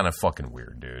 It's just kind of fucking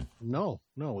weird, dude. No,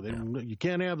 you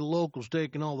can't have the locals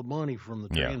taking all the money from the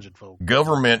transit folks.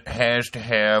 Government has to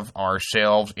have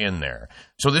ourselves in there.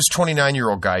 So this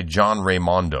 29-year-old guy, John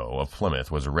Raimondo of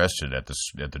Plymouth, was arrested at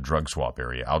the drug swap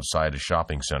area outside a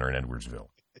shopping center in Edwardsville,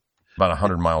 about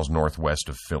 100 miles northwest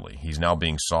of Philly. He's now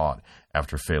being sought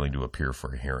after failing to appear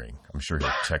for a hearing. I'm sure he'll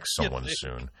text someone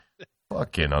soon.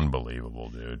 Fucking unbelievable,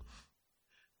 dude.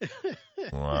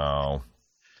 Wow.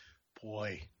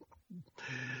 Boy.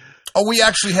 Oh, we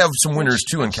actually have some winners,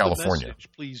 too, in California.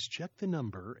 Please check the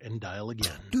number and dial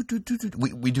again.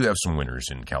 We do have some winners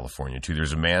in California, too.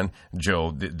 There's a man,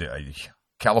 Joe,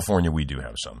 California, we do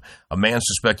have some. A man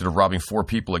suspected of robbing 4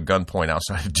 people at gunpoint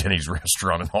outside of Denny's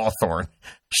restaurant in Hawthorne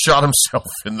shot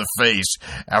himself in the face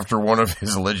after one of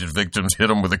his alleged victims hit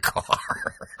him with a car.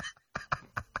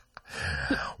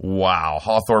 Wow.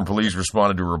 Hawthorne police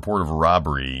responded to a report of a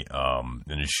robbery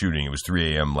in a shooting. It was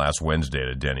 3 a.m. last Wednesday at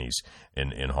a Denny's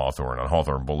in Hawthorne, on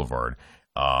Hawthorne Boulevard.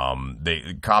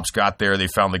 Cops got there. They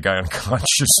found the guy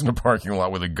unconscious in the parking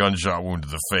lot with a gunshot wound to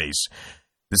the face.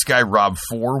 This guy robbed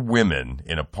 4 women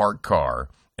in a parked car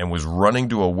and was running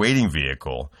to a waiting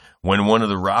vehicle when one of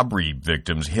the robbery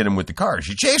victims hit him with the car.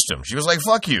 She chased him. She was like,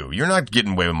 fuck you. You're not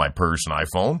getting away with my purse and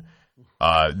iPhone.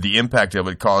 The impact of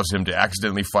it caused him to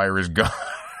accidentally fire his gun.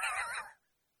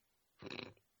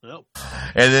 Nope.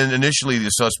 And then initially the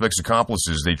suspect's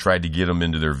accomplices, they tried to get him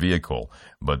into their vehicle,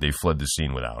 but they fled the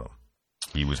scene without him.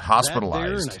 He was hospitalized. That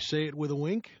there, and I say it with a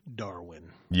wink, Darwin.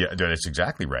 Yeah, that's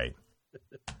exactly right.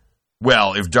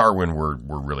 Well, if Darwin were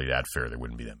really that fair, there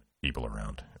wouldn't be that many people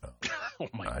around. Oh,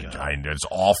 my God. That's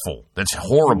awful. That's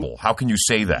horrible. How can you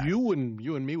say that? You and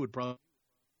me would probably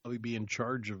be in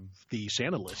charge of the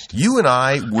Santa list. You and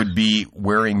I would be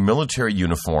wearing military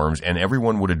uniforms, and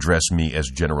everyone would address me as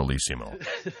Generalissimo.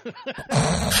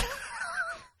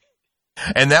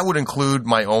 And that would include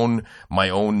my own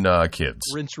kids.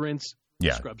 Rinse,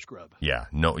 yeah. Scrub. Yeah,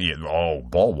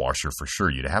 ball washer for sure.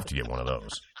 You'd have to get one of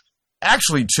those.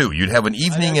 Actually, 2. You'd have an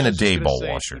evening and a day ball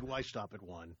washer. Why stop at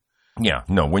 1? Yeah,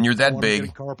 no. When you're that big, get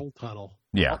a carpal tunnel.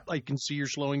 Yeah, I can see you're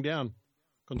slowing down.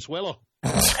 Consuelo,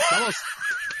 vamos.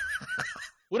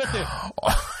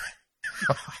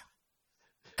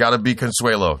 Gotta be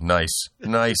Consuelo. Nice.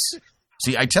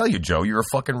 See, I tell you, Joe, you're a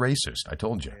fucking racist. I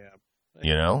told you.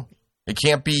 You know, it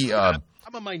can't be. I'm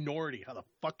a minority. How the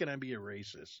fuck can I be a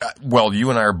racist? Well, you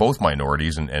and I are both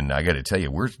minorities, and I got to tell you,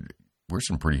 we're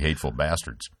some pretty hateful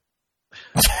bastards.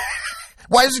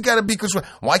 Why does it got to be Consuelo?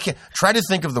 Why can't try to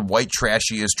think of the white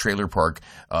trashiest trailer park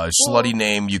slutty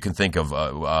name you can think of?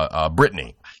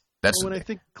 Brittany. That's when I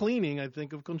think cleaning, I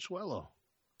think of Consuelo.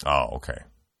 Oh, okay.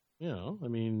 You know, I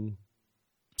mean,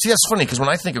 see, that's funny because when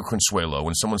I think of Consuelo,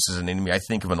 when someone says a name to me, I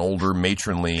think of an older,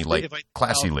 matronly,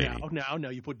 classy lady. Now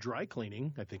you put dry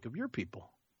cleaning, I think of your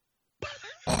people.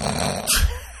 Oh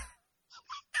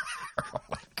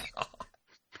my God.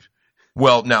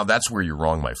 Well, now that's where you're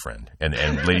wrong, my friend. And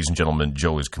ladies and gentlemen,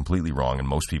 Joe is completely wrong, and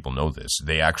most people know this.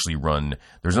 They actually run.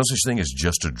 There's no such thing as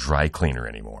just a dry cleaner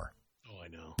anymore. Oh, I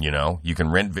know. You know, you can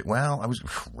rent.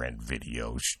 Rent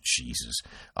videos. Jesus.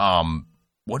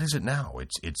 What is it now?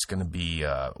 It's going to be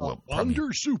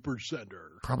Under Super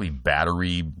Center. Probably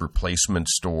battery replacement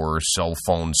store, cell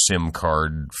phone, SIM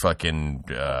card, fucking.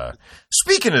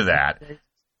 Speaking of that,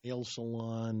 nail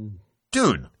salon,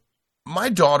 dude. My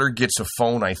daughter gets a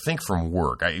phone, I think, from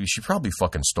work. She probably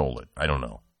fucking stole it. I don't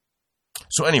know.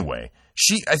 So anyway,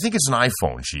 I think it's an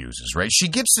iPhone she uses, right? She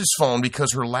gets this phone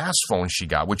because her last phone she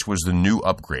got, which was the new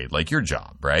upgrade, like your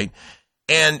job, right?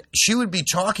 And she would be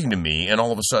talking to me, and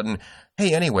all of a sudden,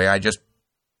 hey, anyway, and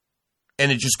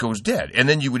it just goes dead. And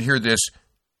then you would hear this,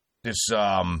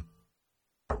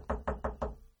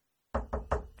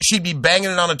 she'd be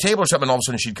banging it on a table or something, and all of a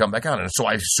sudden she'd come back on. And so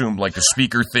I assumed like the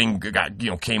speaker thing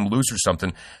came loose or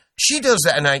something. She does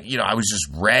that, and I was just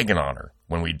ragging on her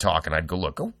when we'd talk, and I'd go,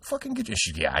 look, go fucking get you.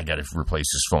 I got to replace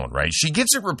this phone, right? She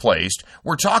gets it replaced.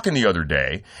 We're talking the other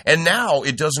day, and now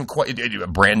it doesn't quite, a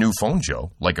brand new phone,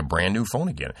 Joe, like a brand new phone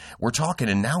again. We're talking,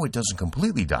 and now it doesn't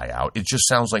completely die out. It just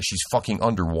sounds like she's fucking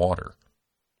underwater.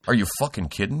 Are you fucking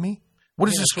kidding me? What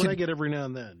is this? What I get every now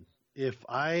and then. If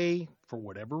I, for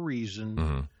whatever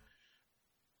reason,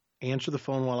 answer the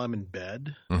phone while I'm in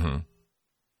bed,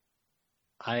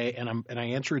 I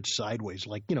answer it sideways,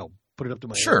 like, put it up to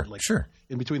my head, like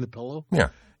in between the pillow. Yeah.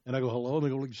 And I go, hello, and they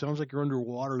go, it sounds like you're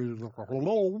underwater.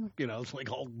 Hello, it's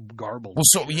like all garbled. Well,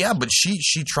 so yeah, but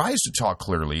she tries to talk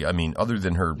clearly. I mean, other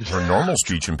than her normal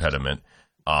speech impediment,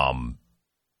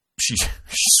 she's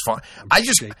fine. I'm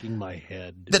shaking my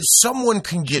head. That someone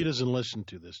can get. She doesn't listen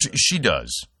to this. She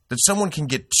does. That someone can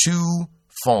get 2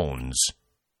 phones.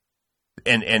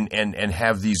 and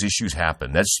have these issues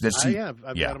happen. That's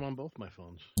I've got them on both my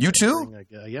phones. You too?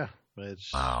 Yeah.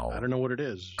 It's, wow. I don't know what it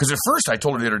is. Because at first I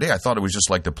told her the other day I thought it was just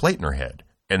like the plate in her head,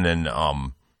 and then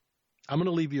I'm going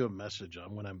to leave you a message.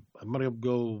 I'm going to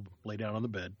go lay down on the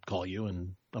bed, call you,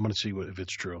 and I'm going to see if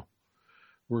it's true.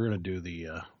 We're going to do the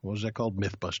what was that called?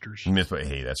 Mythbusters.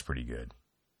 Hey, that's pretty good.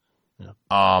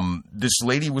 Yeah. This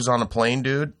lady was on a plane,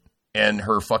 dude, and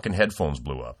her fucking headphones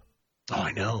blew up. Oh,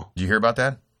 I know. Did you hear about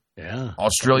that? Yeah.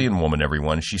 Australian woman,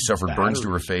 everyone. She suffered burns to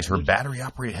her face. Her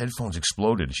battery-operated headphones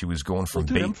exploded. She was going from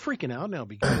dude, I'm freaking out now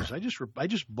because I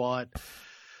just bought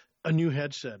a new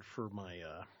headset for my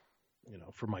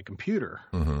for my computer,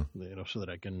 so that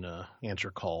I can answer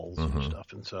calls and stuff.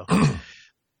 And so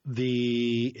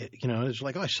it's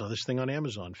like, I saw this thing on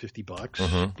Amazon,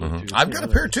 $50. I've got a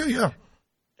pair too, yeah.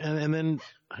 And then,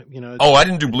 I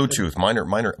didn't do Bluetooth. Mine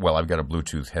are. Well, I've got a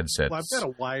Bluetooth headset. Well, I've got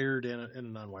a wired and a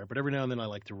non-wired, but every now and then I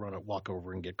like to walk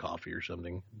over and get coffee or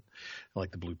something. I like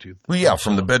the Bluetooth. Well, yeah,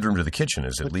 from the bedroom to the kitchen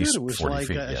is at least dude, it was 40 like,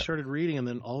 feet. I started reading, and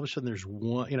then all of a sudden there's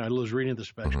one. I was reading the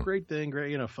specs. Great thing,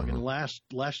 great. Fucking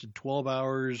lasted 12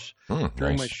 hours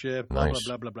during my shift. Blah blah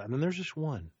blah blah blah. And then there's this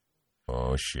one.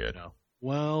 Oh shit.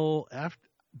 Well,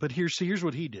 but here's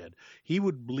what he did. He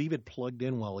would leave it plugged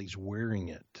in while he's wearing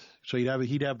it. So he'd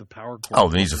have the power cord. Oh,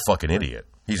 then he's a fucking idiot.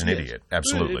 He's an idiot.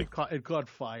 Absolutely. It caught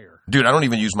fire. Dude, I don't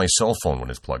even use my cell phone when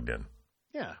it's plugged in.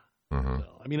 Yeah. So,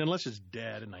 unless it's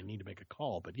dead and I need to make a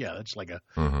call. But yeah, that's like a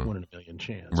 1 in a million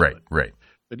chance. Right, right.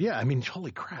 But yeah,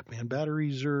 holy crap, man.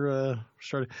 Batteries are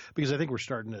starting, because I think we're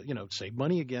starting to, save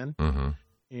money again.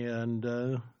 And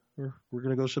we're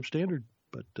going to go substandard.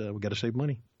 But we got to save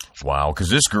money. Wow, because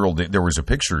this girl, there was a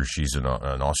picture. She's an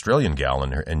Australian gal,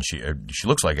 and she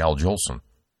looks like Al Jolson.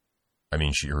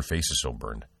 Her face is so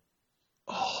burned.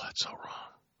 Oh, that's so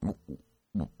wrong.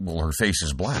 Well, her face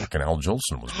is black, and Al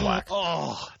Jolson was black.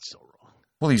 Oh, that's so wrong.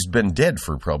 Well, he's been dead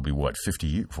for probably, 50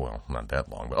 years? Well, not that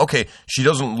long. But okay, she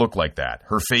doesn't look like that.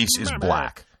 Her face is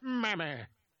black.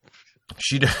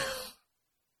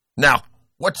 Now,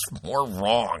 what's more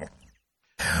wrong?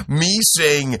 Me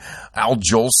saying Al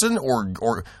Jolson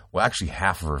or actually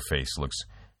half of her face looks,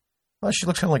 she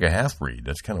looks kind of like a half-breed.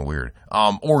 That's kind of weird.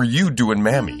 Or you doing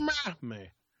Mammy.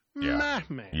 Yeah.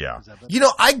 Yeah.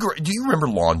 Do you remember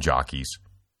lawn jockeys?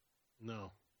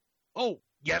 No. Oh,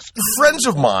 yes. Friends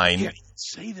of mine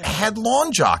say that. had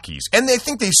lawn jockeys, and they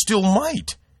think they still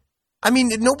might.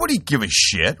 Nobody give a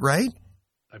shit, right?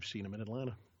 I've seen them in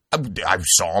Atlanta. I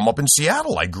saw them up in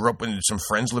Seattle. I grew up when some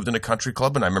friends lived in a country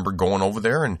club, and I remember going over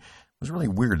there, and it was really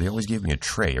weird. They always gave me a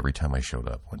tray every time I showed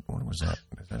up. What was that?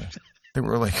 They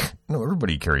were like, no,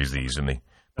 everybody carries these, and they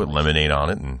put lemonade on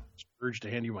it, and urged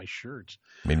to hand you my shirts.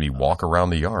 Made me walk around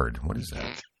the yard. What is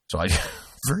that? So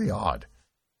very odd.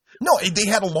 No, they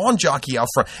had a lawn jockey out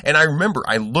front, and I remember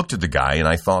I looked at the guy, and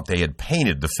I thought they had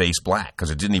painted the face black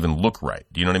because it didn't even look right.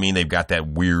 Do you know what I mean? They've got that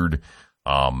weird,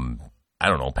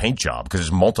 paint job because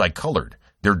it's multicolored.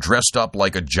 They're dressed up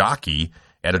like a jockey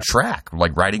at a track,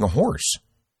 like riding a horse.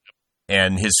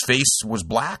 And his face was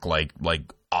black, like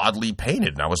oddly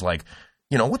painted. And I was like,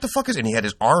 what the fuck is it? And he had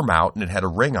his arm out, and it had a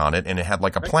ring on it, and it had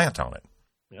like a plant on it.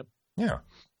 Yep. Yeah.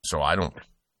 So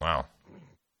wow.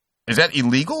 Is that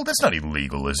illegal? That's not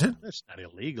illegal, is it? That's not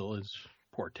illegal. It's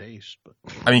poor taste. But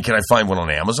can I find one on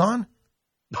Amazon?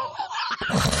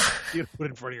 You put it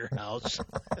in front of your house.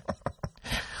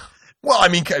 Well,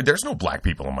 there's no black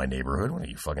people in my neighborhood. What are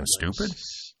you, fucking stupid?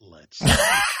 Let's.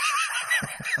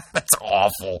 That's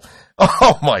awful.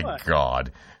 Oh my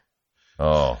God.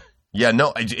 Oh yeah,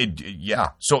 no, yeah.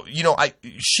 So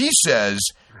she says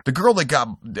the girl that got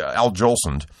Al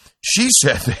Jolson, she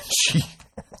said that she.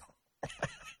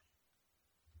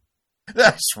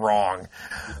 That's wrong.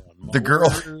 The girl,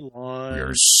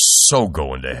 you're so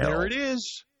going to hell. There it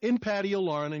is in patio,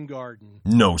 lawn, and garden.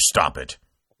 No, stop it.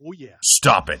 Oh yeah.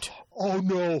 Stop it. Oh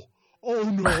no. Oh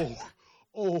no.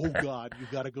 Oh God, you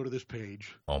got to go to this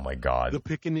page. Oh my God. The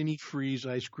Pickaninny Freeze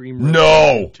ice cream.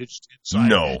 No.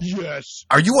 No. Yes.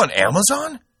 Are you on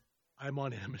Amazon? I'm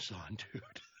on Amazon, dude.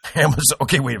 Amazon.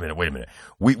 Okay, wait a minute.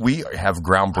 We have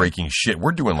groundbreaking shit.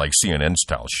 We're doing like CNN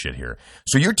style shit here.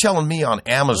 So you're telling me on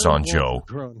Amazon, Joe,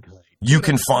 you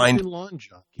can find a lawn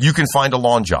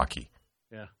jockey.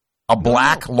 Yeah. A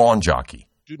black lawn jockey.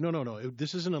 Dude, no.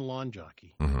 This isn't a lawn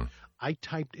jockey. Mm-hmm. I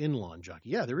typed in lawn jockey.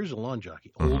 Yeah, there is a lawn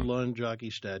jockey. Old lawn jockey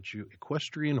statue,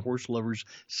 equestrian horse lovers,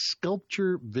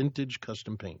 sculpture, vintage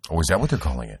custom paint. Oh, is that what they're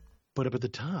calling it? But up at the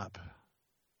top,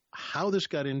 how this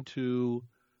got into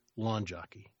lawn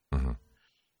jockey. Mm-hmm.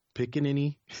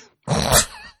 Pickaninny.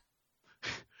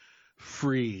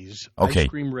 Freeze. Okay. Ice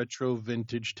cream retro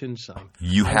vintage tin sign.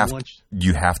 You have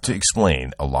to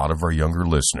explain. A lot of our younger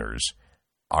listeners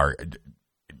are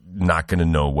not going to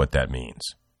know what that means.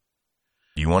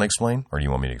 Do you want to explain, or do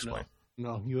you want me to explain?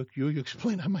 No, you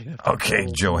explain. I might have to. Okay,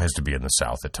 Joe has to be in the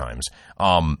South at times.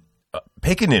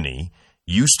 Paganini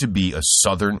used to be a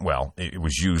Southern, well, it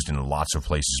was used in lots of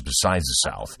places besides the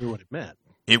South. I knew what it meant.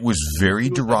 It was very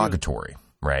derogatory,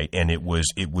 right? And it was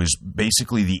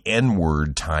basically the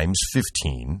N-word times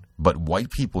 15, but white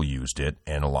people used it,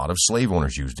 and a lot of slave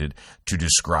owners used it to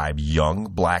describe young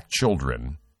black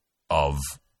children of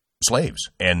slaves,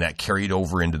 and that carried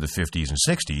over into the 50s and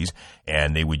 60s,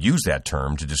 and they would use that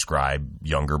term to describe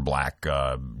younger black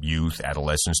youth,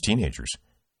 adolescents, teenagers.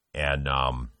 And,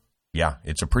 yeah,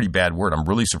 it's a pretty bad word. I'm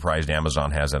really surprised Amazon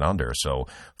has it on there, so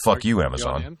fuck you,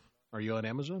 Amazon. Are you on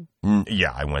Amazon?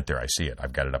 Yeah, I went there. I see it.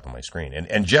 I've got it up on my screen.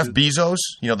 And Jeff Bezos,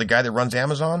 the guy that runs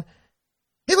Amazon,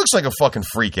 he looks like a fucking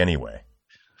freak anyway.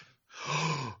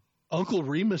 Uncle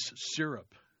Remus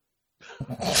syrup.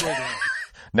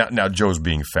 Now Joe's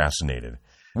being fascinated.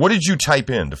 What did you type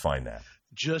in to find that?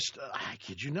 Just, I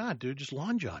kid you not, dude, just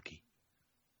lawn jockey.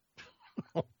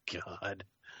 Oh, God.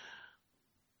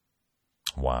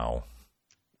 Wow.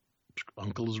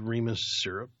 Uncle's Remus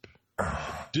syrup.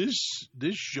 This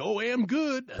show am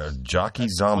good. A jockey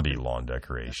zombie lawn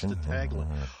decoration. That's the tagline.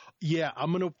 Yeah,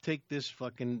 I'm going to take this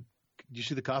fucking, do you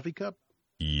see the coffee cup?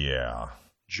 Yeah.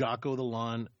 Jocko the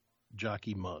lawn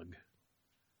jockey mug.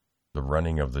 The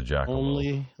running of the Jocko.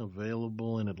 Only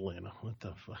available in Atlanta. What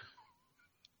the fuck?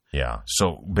 Yeah.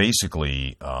 So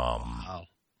basically, wow.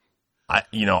 I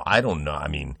don't know. I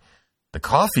mean, the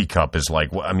coffee cup is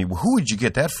like, who would you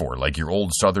get that for? Like your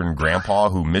old Southern grandpa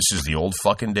who misses the old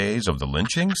fucking days of the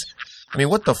lynchings? I mean,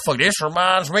 what the fuck? This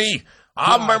reminds me.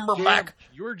 I remember back.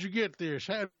 Where'd you get this?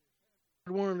 I had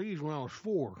one of these when I was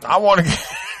 4. I want to get.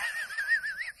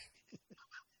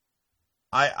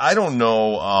 I don't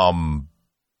know.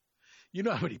 You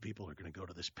know how many people are going to go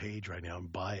to this page right now and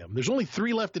buy them? There's only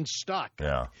 3 left in stock.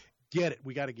 Yeah. Get it.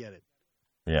 We got to get it.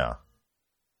 Yeah.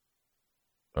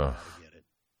 Get it.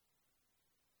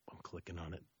 I'm clicking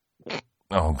on it.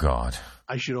 Oh, God.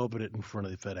 I should open it in front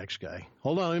of the FedEx guy.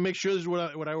 Hold on. Let me make sure this is what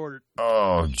I ordered.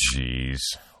 Oh, jeez.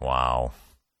 Wow.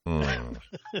 And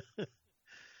the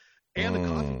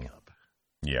coffee cup.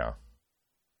 Yeah.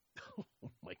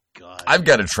 Oh, my God. I've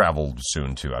got to travel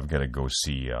soon, too. I've got to go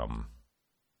see...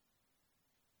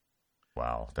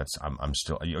 Wow, I'm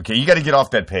still okay. You got to get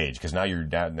off that page because now you're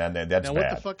down. That's now, bad. What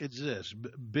the fuck is this?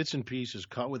 Bits and pieces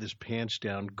caught with his pants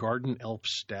down. Garden elf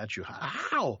statue.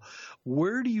 How?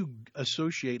 Where do you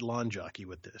associate lawn jockey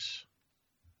with this?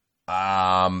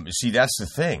 See, that's the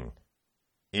thing.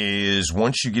 Is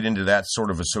once you get into that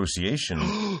sort of association.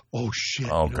 Oh shit!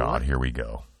 Oh God, here we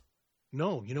go.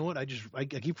 No, you know what? I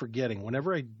keep forgetting.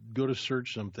 Whenever I go to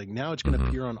search something, now it's going to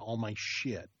appear on all my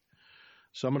shit.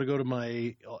 So I'm going to go to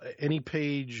my any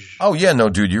page. Oh, yeah. No,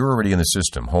 dude, you're already in the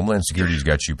system. Homeland Security's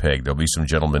got you pegged. There'll be some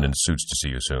gentlemen in suits to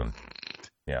see you soon.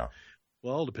 Yeah.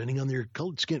 Well, depending on their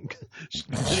colored skin,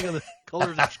 depending on the color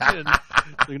of their skin,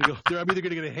 I'm either going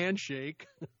to get a handshake.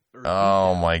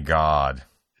 Oh, my God.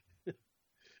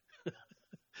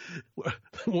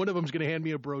 One of them's going to hand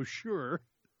me a brochure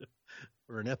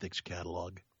or an ethics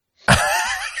catalog.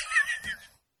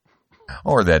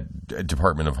 Or that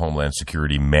Department of Homeland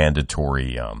Security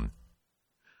mandatory.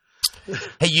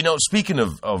 Hey, speaking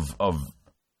of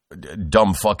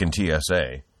dumb fucking TSA,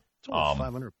 it's only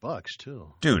 $500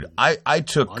 too, dude. I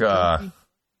took the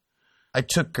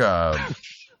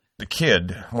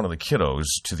kid, one of the kiddos,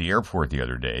 to the airport the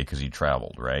other day because he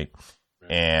traveled, right?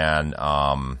 And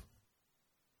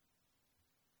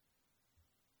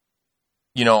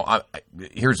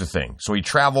here's the thing. So he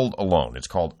traveled alone. It's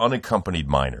called unaccompanied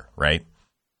minor, right?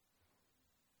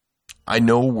 I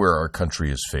know where our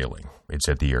country is failing. It's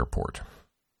at the airport.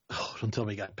 Oh, don't tell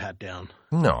me you got pat down.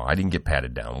 No, I didn't get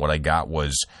patted down. What I got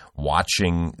was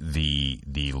watching the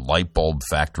light bulb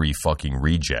factory fucking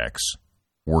rejects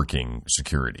working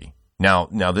security. Now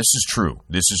this is true.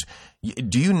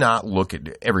 Do you not look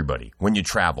at everybody when you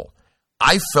travel?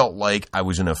 I felt like I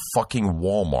was in a fucking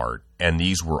Walmart, and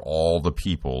these were all the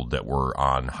people that were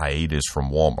on hiatus from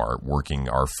Walmart working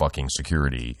our fucking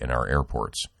security in our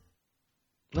airports.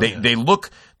 They look,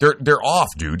 they're off,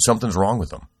 dude. Something's wrong with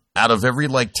them. Out of every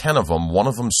 10 of them, one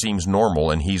of them seems normal,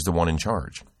 and he's the one in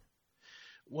charge.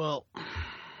 Well,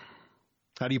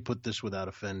 how do you put this without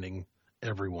offending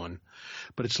everyone?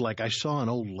 But it's like I saw an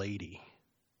old lady.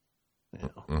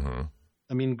 Mm-hmm.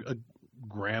 I mean, a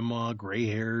grandma,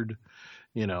 gray-haired,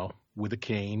 with a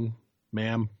cane.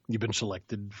 Ma'am, you've been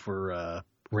selected for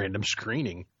random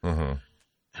screening. Mm-hmm.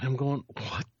 And I'm going,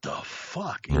 what the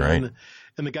fuck? Right.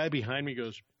 And the guy behind me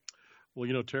goes,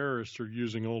 Well, terrorists are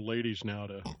using old ladies now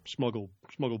to smuggle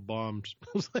bombs.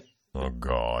 Oh,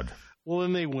 God. Well,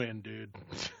 then they win, dude.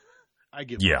 I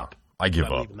give up. I give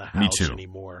I'm not up. leaving the Me house too.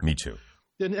 anymore. Me too.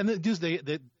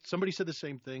 And somebody said the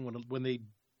same thing when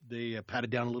they patted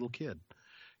down a little kid.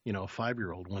 A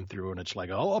 5-year-old went through, and it's like,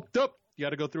 oh, you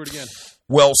got to go through it again.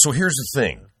 Well, so here's the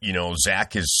thing.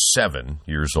 Zach is 7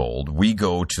 years old. We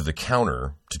go to the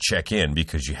counter to check in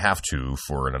because you have to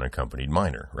for an unaccompanied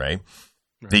minor, right?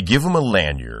 They give him a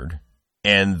lanyard,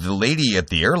 and the lady at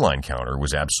the airline counter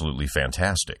was absolutely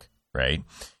fantastic, right?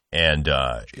 And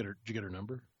did you get her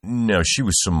number? No, she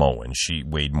was Samoan. She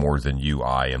weighed more than you,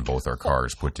 I, and both our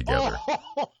cars put together.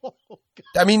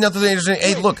 I mean, nothing.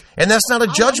 Hey, look, and that's not a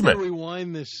judgment. I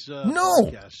rewind this. No,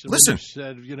 podcast. Listen.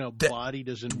 You said, body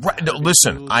doesn't. Right, no,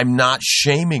 listen, I'm not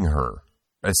shaming her.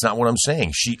 That's not what I'm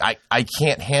saying. I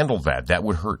can't handle that. That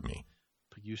would hurt me.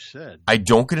 But you said I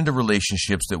don't get into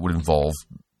relationships that would involve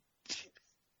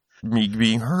me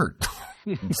being hurt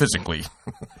physically.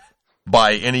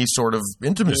 By any sort of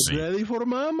intimacy. Get ready for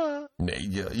mama.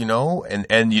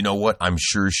 And you know what? I'm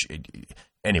sure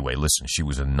anyway, listen, she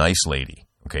was a nice lady.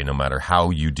 Okay, no matter how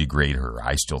you degrade her,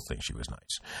 I still think she was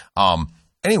nice.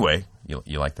 Anyway,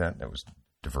 you like that? That was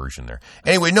diversion there.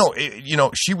 Anyway, no,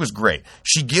 she was great.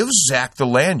 She gives Zach the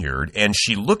lanyard, and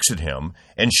she looks at him,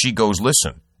 and she goes,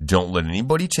 listen, don't let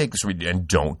anybody take this, and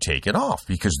don't take it off,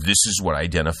 because this is what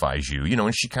identifies you.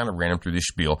 And she kind of ran him through this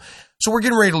spiel. So we're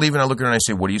getting ready to leave, and I look at her, and I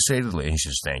say, what do you say to the lady? And he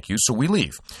says, thank you. So we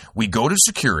leave. We go to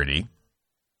security.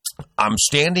 I'm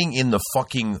standing in the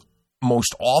fucking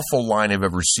most awful line I've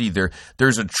ever seen.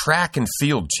 There's a track and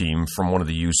field team from one of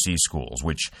the UC schools,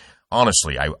 which,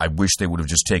 honestly, I wish they would have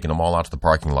just taken them all out to the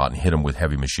parking lot and hit them with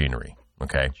heavy machinery.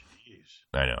 Okay?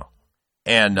 Jeez. I know.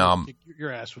 And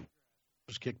your ass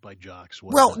was kicked by jocks.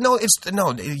 Well, no,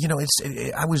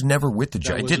 I was never with the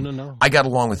jocks. I got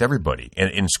along with everybody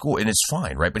in school, and it's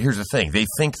fine, right? But here's the thing: they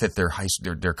think that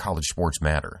their college sports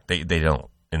matter. They don't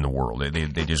in the world.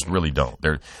 They just really don't.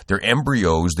 They're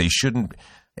embryos. They shouldn't.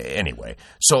 Anyway,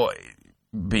 so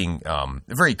being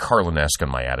very Carlin-esque on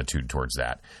my attitude towards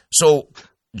that. So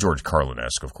George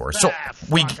Carlin-esque, of course. So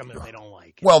fuck them if they don't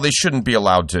like it. Well, they shouldn't be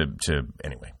allowed to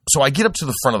anyway. So I get up to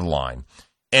the front of the line.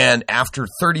 And after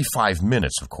 35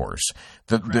 minutes, of course,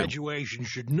 graduation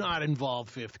should not involve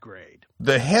 5th grade.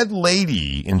 The head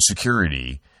lady in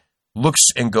security looks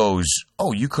and goes,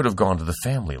 oh, you could have gone to the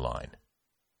family line.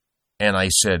 And I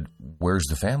said, where's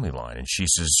the family line? And she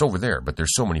says, it's over there, but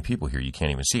there's so many people here you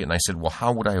can't even see it. And I said, well,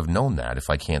 how would I have known that if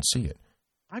I can't see it?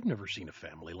 I've never seen a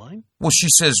family line. Well, she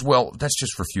says, well, that's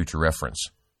just for future reference.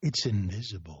 It's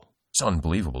invisible. It's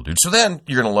unbelievable, dude. So then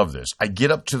you're going to love this. I get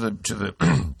up to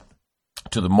the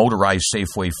to the motorized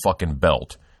Safeway fucking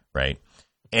belt, right?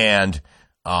 And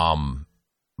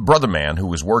brother man who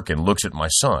was working looks at my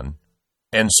son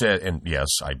and said, and yes,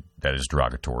 that is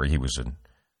derogatory. He was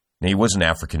an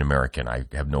African American. I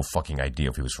have no fucking idea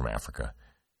if he was from Africa.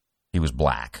 He was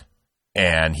black.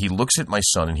 And he looks at my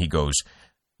son and he goes,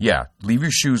 yeah, leave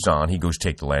your shoes on. He goes,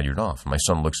 take the lanyard off. My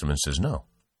son looks at him and says, no.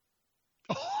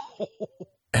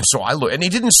 And so I look, and he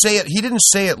didn't say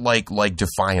it like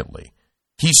defiantly.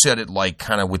 He said it like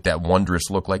kind of with that wondrous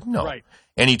look, like no. Right.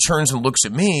 And he turns and looks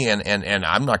at me, and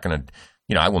I'm not going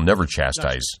to, I will never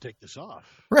chastise. Take this off.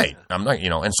 Right. I'm not,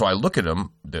 and so I look at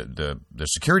him, the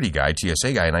security guy,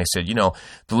 TSA guy, and I said,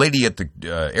 the lady at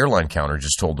the airline counter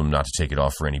just told him not to take it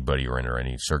off for anybody or under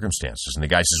any circumstances. And the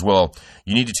guy says, well,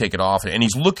 you need to take it off. And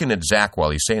he's looking at Zach while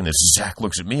he's saying this. Zach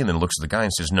looks at me and then looks at the guy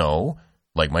and says, no,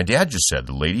 like my dad just said.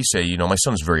 The lady said, my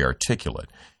son's very articulate.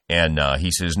 And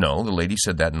he says, no, the lady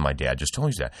said that, and my dad just told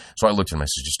me that. So I looked at him, I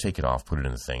said, just take it off, put it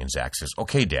in the thing. And Zach says,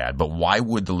 okay, Dad, but why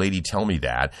would the lady tell me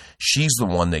that? She's the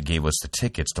one that gave us the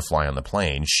tickets to fly on the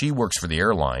plane. She works for the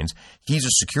airlines. He's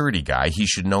a security guy. He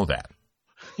should know that.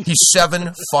 He's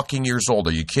 7 fucking years old.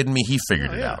 Are you kidding me? He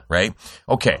figured it out, right?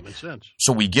 Okay. That makes sense.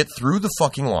 So we get through the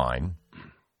fucking line.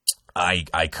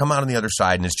 I come out on the other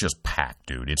side, and it's just packed,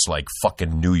 dude. It's like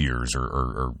fucking New Year's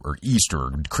or Easter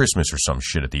or Christmas or some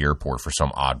shit at the airport for some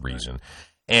odd reason.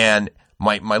 And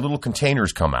my little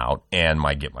containers come out, and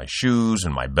I get my shoes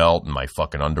and my belt and my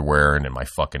fucking underwear and then my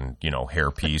fucking,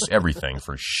 hairpiece, everything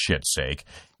for shit's sake.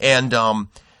 And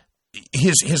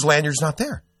his lanyard's not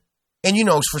there. And,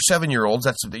 for 7-year-olds,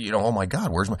 that's, oh, my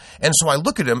God, where's my... And so I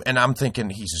look at him, and I'm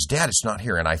thinking, he says, Dad, it's not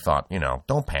here. And I thought,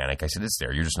 don't panic. I said, it's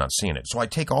there. You're just not seeing it. So I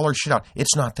take all our shit out.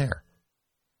 It's not there.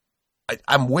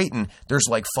 I'm waiting. There's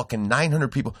like fucking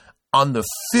 900 people. On the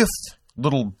 5th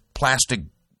little plastic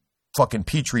fucking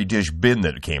Petri dish bin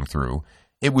that came through,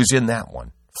 it was in that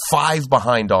one. 5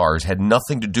 behind ours, had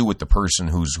nothing to do with the person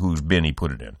whose bin he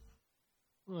put it in.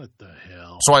 What the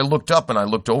hell? So I looked up and I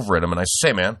looked over at him and I said,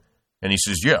 "Hey, man." And he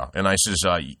says, "Yeah." And I says,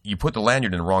 "You put the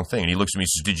lanyard in the wrong thing." And he looks at me and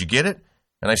says, "Did you get it?"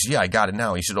 And I said, "Yeah, I got it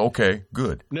now." He said, "Okay,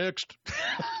 good." Next.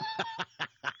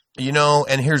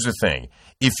 And here's the thing.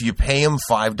 If you pay him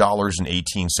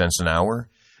 $5.18 an hour,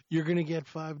 you're going to get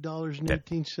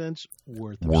 $5.18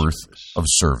 worth of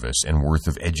service and worth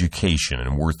of education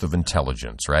and worth of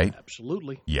intelligence, right?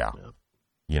 Absolutely. Yeah.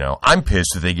 I'm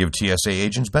pissed that they give TSA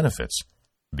agents benefits,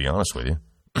 to be honest with you.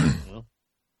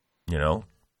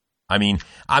 I mean,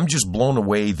 I'm just blown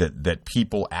away that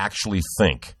people actually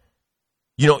think.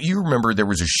 You remember there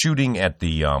was a shooting at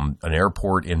the an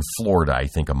airport in Florida, I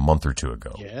think, a month or two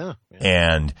ago. Yeah.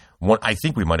 And I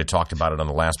think we might have talked about it on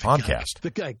the last podcast. The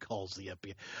guy calls the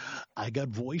FBI. I got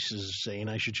voices saying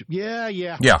I should. Yeah.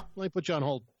 Yeah. Let me put you on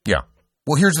hold. Yeah.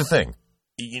 Well, here's the thing.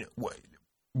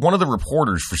 One of the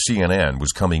reporters for CNN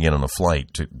was coming in on a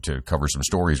flight to cover some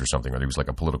stories or something, or he was like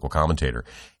a political commentator,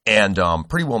 and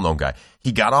pretty well-known guy.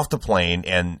 He got off the plane,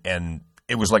 and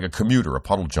it was like a commuter, a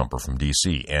puddle jumper from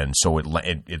D.C., and so it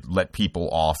let people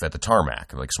off at the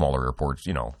tarmac, like smaller airports,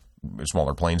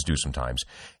 smaller planes do sometimes.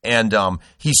 And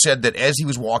he said that as he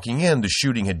was walking in, the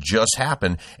shooting had just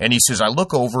happened, and he says, I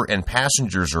look over, and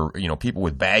passengers are, people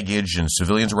with baggage and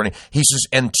civilians are running. He says,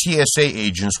 and TSA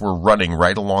agents were running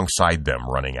right alongside them,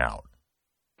 running out.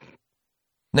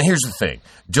 Now, here's the thing.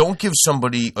 Don't give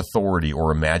somebody authority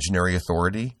or imaginary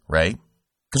authority, right?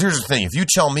 Because here's the thing. If you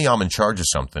tell me I'm in charge of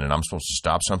something and I'm supposed to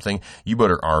stop something, you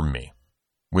better arm me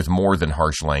with more than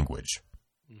harsh language.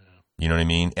 Yeah. You know what I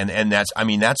mean? And that's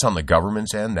on the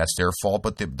government's end. That's their fault.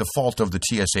 But the fault of the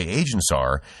TSA agents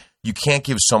are you can't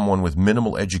give someone with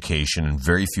minimal education and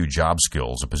very few job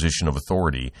skills a position of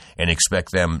authority and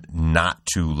expect them not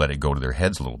to let it go to their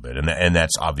heads a little bit. And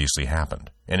that's obviously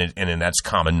happened. And that's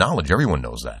common knowledge. Everyone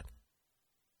knows that.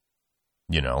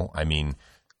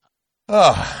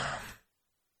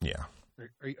 Yeah.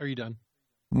 Are you done?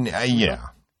 Yeah.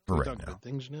 For right now. Good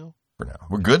things now? For now.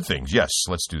 We're good things. Yes,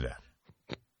 let's do that.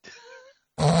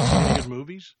 Good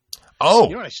movies?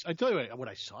 Oh. I tell you what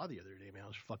I saw the other day, man. It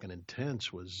was fucking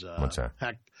intense. What's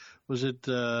that? Was it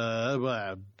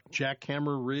Jackhammer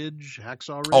Ridge?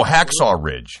 Hacksaw Ridge? Oh, Hacksaw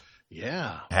Ridge.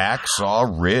 Yeah.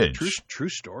 Hacksaw Ridge. True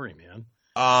story, man.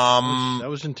 That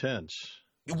was intense.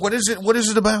 What is it? What is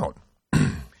it about?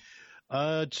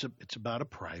 It's about a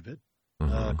private.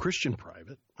 Christian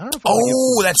private. I don't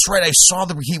know if that's right. I saw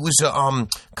that he was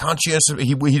conscientious.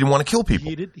 He didn't want to kill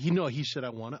people. He said, I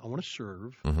want to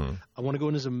serve. Mm-hmm. I want to go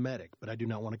in as a medic, but I do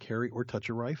not want to carry or touch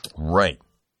a rifle. Right.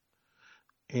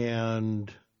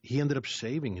 And he ended up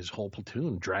saving his whole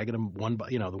platoon, dragging them one by,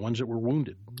 the ones that were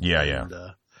wounded. Yeah, and,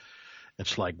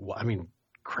 it's like,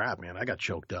 crap, man. I got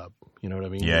choked up. You know what I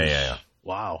mean? Yeah.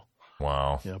 Wow.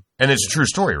 Yep. And it's a true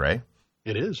story, right?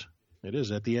 It is. It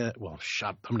is at the end. Well,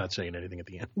 I'm not saying anything at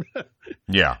the end.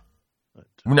 Yeah.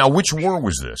 Now, which war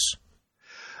was this?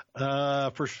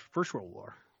 First World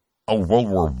War. Oh,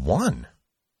 World War I.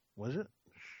 Was it?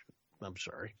 I'm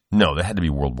sorry. No, that had to be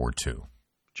World War II.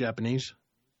 Japanese?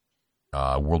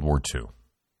 World War II.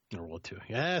 World War II.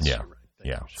 Yes. Yeah. Right.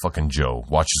 Yeah. Fucking Joe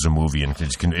watches a movie and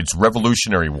it's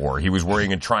Revolutionary War. He was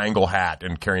wearing a triangle hat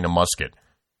and carrying a musket.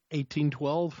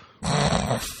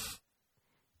 1812?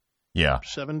 Yeah.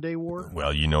 7-Day War?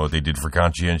 Well, you know what they did for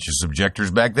conscientious objectors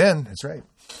back then. That's right.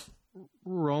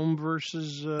 Rome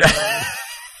versus...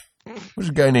 was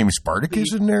a guy named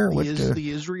Spartacus in there? The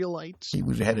Israelites? He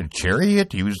had a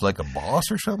chariot? He was like a boss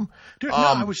or something? Dude, no,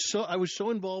 I was so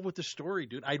involved with the story,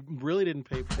 dude. I really didn't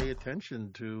pay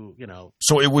attention to,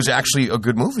 So it was actually a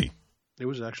good movie. It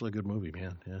was actually a good movie,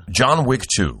 man. Yeah. John Wick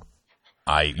 2.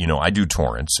 I do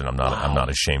torrents, and I'm not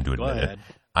ashamed to admit it.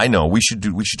 I know we should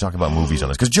talk about movies on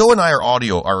this because Joe and I are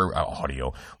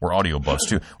we're audio buffs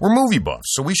too. We're movie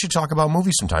buffs, so we should talk about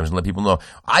movies sometimes and let people know.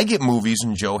 I get movies,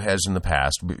 and Joe has in the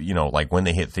past. Like when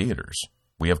they hit theaters,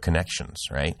 we have connections,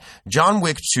 right? John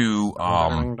Wick 2.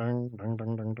 Yeah,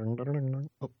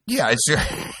 it's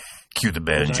cue the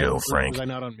banjo, Frank. Was I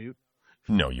not on mute?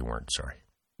 No, you weren't. Sorry,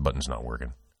 button's not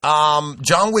working.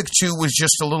 John Wick 2 was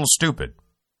just a little stupid.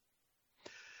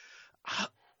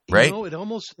 Right? It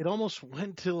almost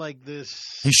went to like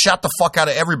this. He shot the fuck out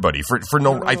of everybody for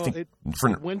no. I think it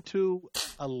went to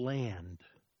a land.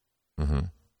 Mm-hmm.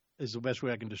 Is the best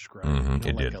way I can describe it.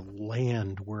 It did. A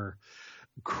land where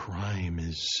crime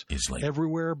is like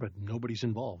everywhere, but nobody's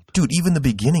involved. Dude, even the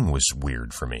beginning was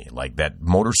weird for me. Like that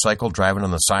motorcycle driving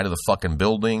on the side of the fucking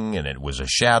building, and it was a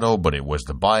shadow, but it was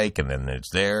the bike, and then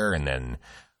it's there, and then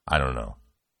I don't know.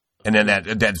 And then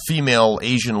that female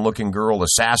Asian-looking girl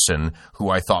assassin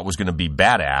who I thought was going to be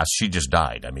badass, she just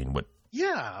died. I mean,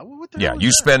 Yeah. What the Yeah, hell you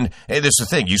is spend. Hey, this is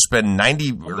the thing. You spend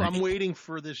 90 that? or I'm waiting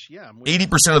for this. Yeah, I'm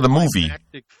 80% of the movie.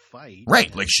 Climactic fight.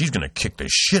 Right, like she's gonna kick the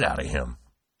shit out of him.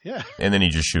 Yeah. And then he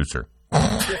just shoots her.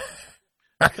 Kind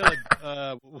of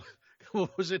like,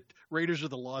 what was it? Raiders of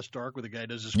the Lost Ark, where the guy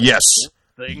does this Yes.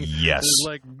 thing. Yes. It's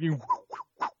like,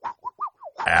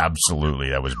 Absolutely,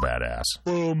 that was badass.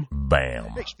 boom. Bam.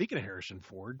 Hey, speaking of Harrison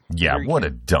Ford. Yeah, there you what go. a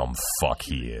dumb fuck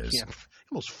he is. Yeah,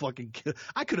 almost fucking killed.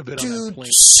 I could have been on that Dude,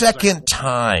 plane. second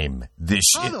time this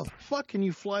How shit. the fuck can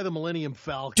you fly the Millennium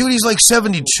Falcon? Dude, he's like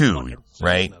 72, Fucking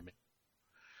right?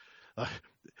 insane.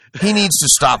 He needs to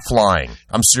stop flying.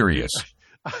 I'm serious.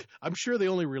 I'm sure they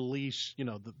only release,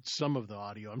 some of the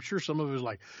audio. I'm sure some of it is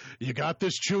like, "You got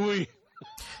this, Chewie."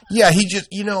 Yeah, he just,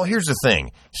 here's the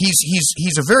thing.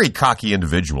 He's a very cocky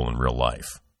individual in real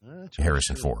life.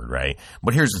 Harrison Ford, right?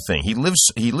 But here's the thing. He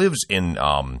lives in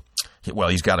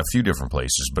he's got a few different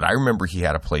places, but I remember he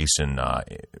had a place in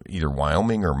either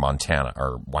Wyoming or Montana,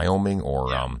 or Wyoming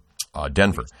or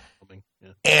Denver.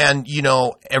 Yeah. And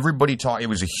everybody it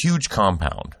was a huge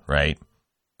compound, right?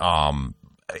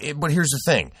 But here's the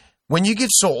thing. When you get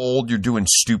so old, you're doing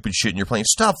stupid shit and you're playing,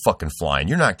 stop fucking flying.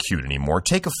 You're not cute anymore.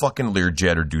 Take a fucking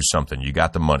Learjet or do something. You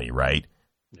got the money, right?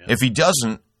 Yeah. If he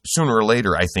doesn't, sooner or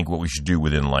later, I think what we should do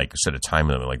within, set a time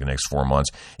limit, like the next 4 months,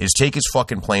 is take his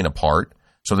fucking plane apart.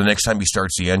 So the next time he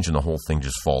starts the engine, the whole thing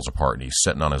just falls apart and he's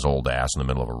sitting on his old ass in the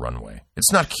middle of a runway.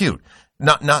 It's not cute.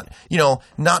 Not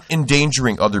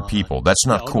endangering other people. That's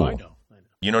not cool. I know.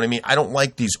 You know what I mean? I don't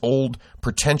like these old,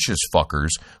 pretentious fuckers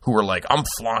who are like, I'm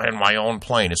flying my own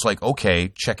plane. It's like,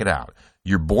 okay, check it out.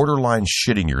 You're borderline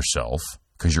shitting yourself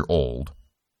because you're old,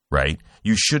 right?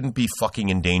 You shouldn't be fucking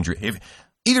in danger.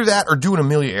 Either that or do an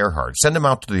Amelia Earhart. Send him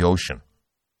out to the ocean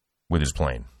with his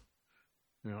plane.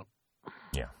 Yeah.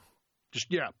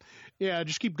 Yeah.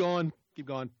 Just keep going. Keep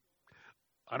going.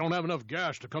 I don't have enough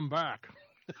gas to come back.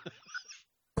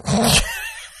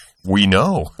 We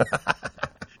know.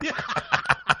 Yeah.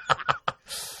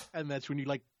 And that's when you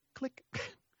click.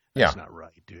 Yeah. That's not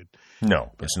right, dude.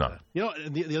 No, it's not.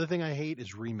 The other thing I hate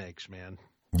is remakes, man.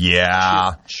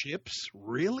 Yeah. Chips?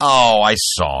 Really? Oh, I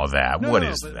saw that. What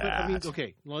is but, that? I mean,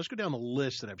 okay, well, let's go down the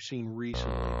list that I've seen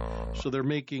recently. So they're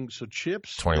making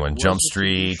Chips. 21 that Jump was a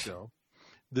TV Street. show.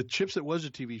 The Chips that was a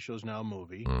TV show is now a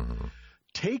movie. Mm-hmm.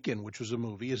 Taken, which was a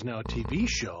movie, is now a TV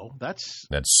show. That's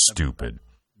stupid.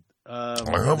 I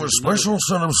have a special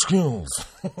set of skills.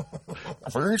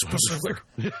 Very specific.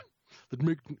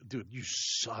 Dude, you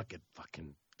suck at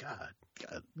fucking God.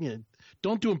 Yeah,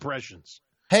 don't do impressions.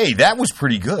 Hey, that was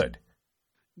pretty good.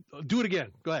 Do it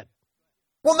again. Go ahead.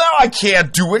 Well, now I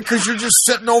can't do it because you're just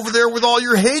sitting over there with all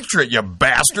your hatred, you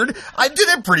bastard. I did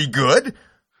it pretty good.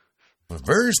 A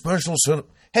very special set of...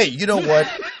 Hey, you know what?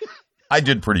 I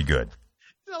did pretty good.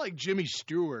 You're not like Jimmy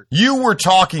Stewart. You were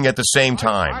talking at the same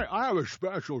time. I have a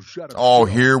special set of Oh,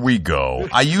 skills. here we go.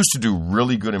 I used to do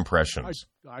really good impressions.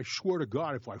 I swear to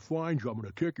God, if I find you, I'm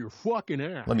going to kick your fucking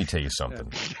ass. Let me tell you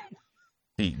something.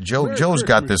 See, Joe's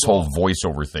got this whole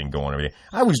voiceover thing going on.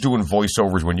 I was doing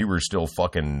voiceovers when you were still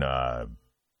fucking, I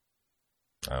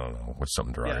don't know, what's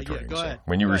something derogatory? Go ahead.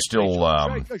 When you were still,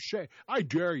 I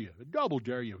dare you, double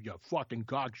dare you, you fucking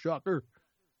cocksucker.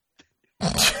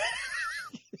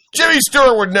 Jimmy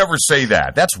Stewart would never say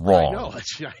that. That's wrong.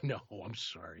 I know. I'm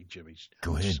sorry, Jimmy.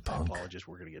 Go ahead, punk. I apologize.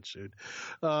 We're going to get sued.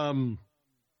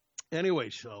 Anyway,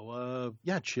 so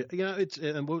it's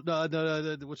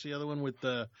what's the other one with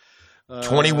the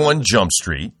 21 Jump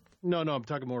Street. No, I'm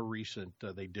talking more recent.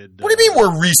 They did. What do you mean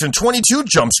more recent? 22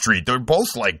 Jump Street. They're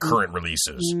both like current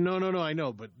releases. No, I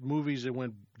know, but movies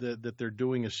that they're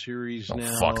doing a series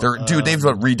now. Fuck, they've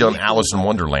redone Alice in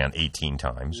Wonderland 18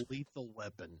 times. Lethal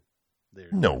Weapon.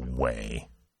 No way.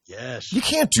 Yes. You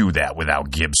can't do that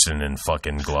without Gibson and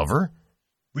fucking Glover.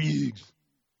 Riggs.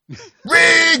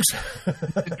 Riggs!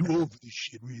 Do over this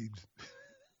shit, Riggs.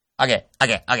 Okay.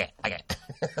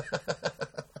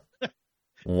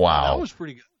 Wow. That was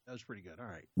pretty good. All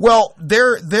right. Well,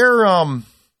 they're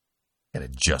gotta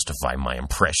justify my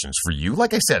impressions for you.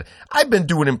 Like I said, I've been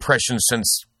doing impressions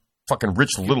since fucking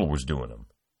Rich Little was doing them.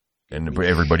 And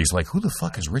everybody's like, who the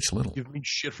fuck is Rich Little? Give me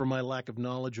shit for my lack of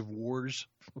knowledge of wars.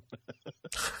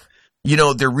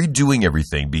 They're redoing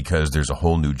everything because there's a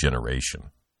whole new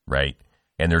generation, right?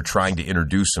 And they're trying to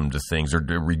introduce them to things. They're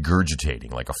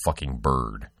regurgitating like a fucking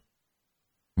bird.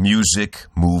 Music,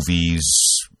 movies.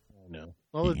 No.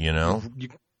 Well, you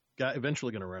got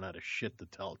eventually going to run out of shit to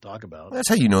talk about. That's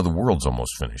how you know the world's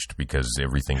almost finished, because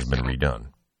everything's been redone.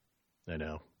 I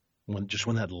know. When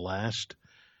that last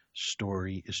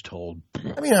story is told.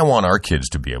 I mean, I want our kids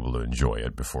to be able to enjoy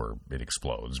it before it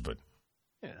explodes, but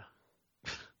yeah.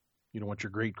 You don't want your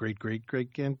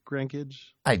great-great-great-great-grandkids?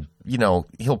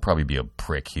 He'll probably be a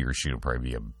prick. He or she will probably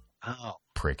be a Oh.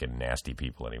 prick and nasty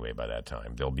people anyway by that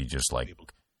time. They'll be just like...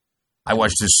 I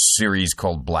watched this series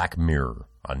called Black Mirror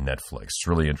on Netflix. It's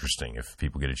really interesting. If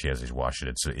people get a chance to watch it,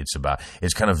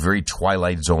 it's kind of very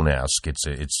Twilight Zone-esque.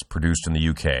 It's produced in the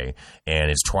UK,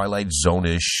 and it's Twilight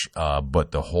Zone-ish,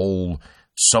 but the whole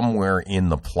somewhere in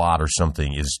the plot or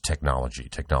something is technology.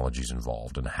 Technology's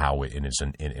involved, and how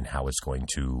it's going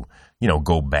to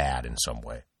go bad in some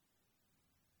way.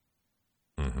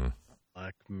 Mm-hmm.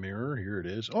 Black Mirror, here it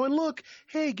is. Oh, and look,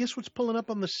 hey, guess what's pulling up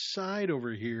on the side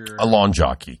over here? A lawn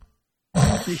jockey.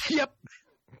 Yep.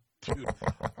 Dude.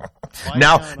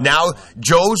 Now,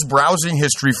 Joe's browsing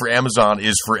history for Amazon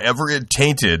is forever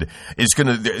tainted.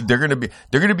 They're gonna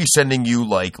be sending you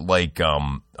like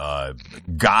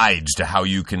guides to how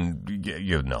you can.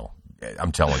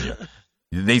 I'm telling you,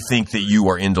 they think that you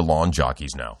are into lawn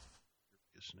jockeys now.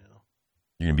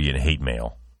 You're gonna be in hate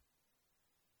mail.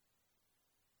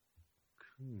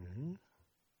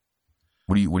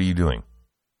 What are you doing?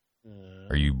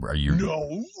 Are you?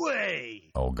 No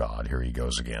way! Oh God, here he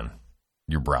goes again.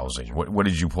 You're browsing. What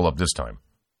did you pull up this time?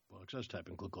 Books. I was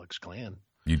typing Ku Klux Klan.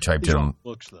 You typed These in aren't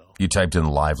books, though. You typed in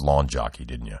live lawn jockey,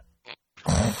 didn't you?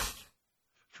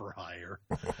 For hire.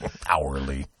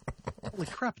 Hourly. Holy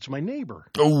crap! It's my neighbor.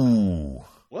 Oh.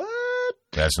 What?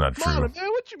 That's not true. Man,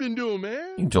 what you been doing,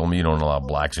 man? You told me you don't allow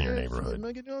blacks in your neighborhood.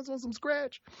 I get on some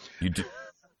scratch. You do.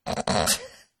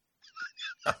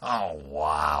 Oh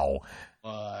wow.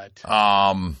 What?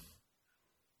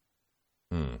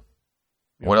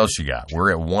 What else you got?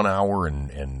 We're at 1 hour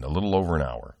and a little over an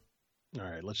hour. All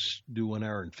right, let's do 1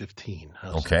 hour and 15.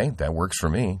 Okay, that works for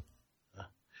me.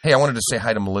 Hey, I wanted to say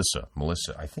hi to Melissa.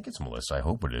 Melissa, I think it's Melissa. I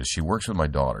hope it is. She works with my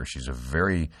daughter. She's a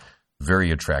very,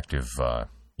 very attractive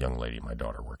young lady. My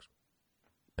daughter works,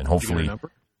 and hopefully,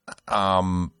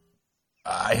 I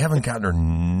haven't gotten her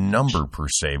number per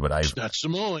se, but She's not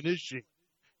Samoan, is she?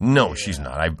 No, Yeah. she's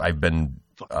not. I've been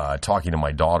talking to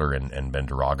my daughter and been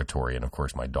derogatory, and of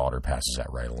course my daughter passes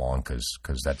that right along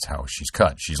because that's how she's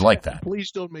cut. She's like that.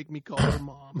 Please don't make me call her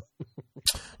mom.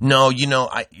 No,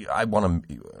 I want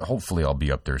to. Hopefully, I'll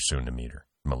be up there soon to meet her,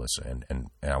 Melissa, and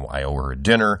I owe her a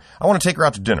dinner. I want to take her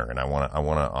out to dinner, and I want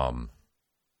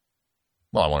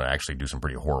to actually do some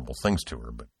pretty horrible things to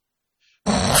her, but.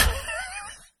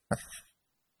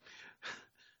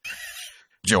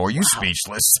 Joe, are you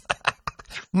speechless?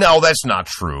 No, that's not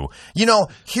true.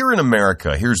 Here in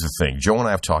America, here's the thing. Joe and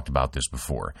I have talked about this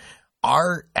before.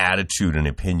 Our attitude and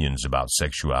opinions about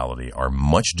sexuality are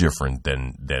much different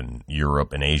than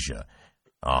Europe and Asia.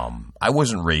 I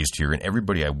wasn't raised here, and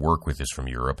everybody I work with is from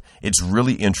Europe. It's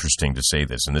really interesting to say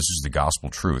this, and this is the gospel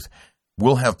truth.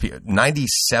 We'll have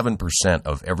 97%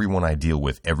 of everyone I deal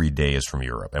with every day is from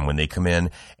Europe. And when they come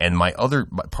in, and my other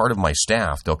part of my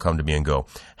staff, they'll come to me and go,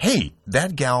 "Hey,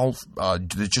 that gal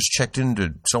that just checked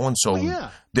into so-and-so,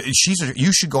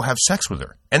 you should go have sex with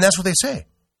her." And that's what they say.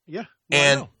 Yeah.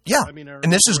 And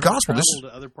and this is gospel. This is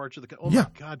to other parts of the yeah. my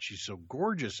God, she's so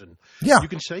gorgeous, and yeah. you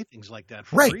can say things like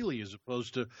that Right. freely as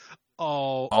opposed to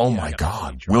my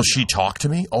God, will she talk to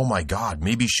me? Oh my God,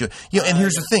 maybe she. And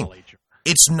here's the thing.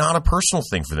 It's not a personal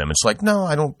thing for them. It's like, no,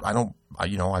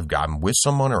 I'm with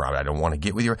someone, or I don't want to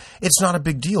get with you. It's not a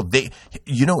big deal.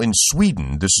 In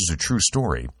Sweden, this is a true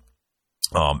story.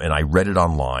 And I read it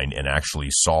online and actually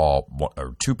saw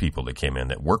two people that came in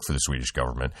that work for the Swedish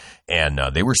government, and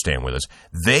they were staying with us.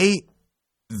 They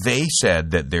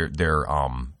said that they're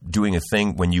doing a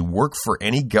thing when you work for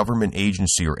any government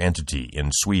agency or entity in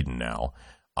Sweden now,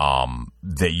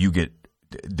 that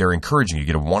they're encouraging you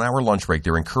get a 1 hour lunch break.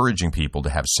 They're encouraging people to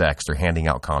have sex. They're handing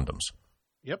out condoms.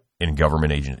 Yep. In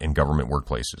government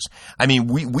workplaces. I mean,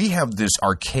 we have this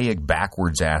archaic,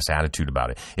 backwards ass attitude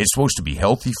about it. It's supposed to be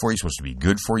healthy for you. It's supposed to be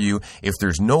good for you. If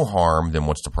there's no harm, then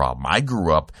what's the problem? I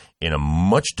grew up in a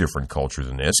much different culture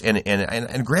than this, and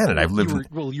granted, I've lived.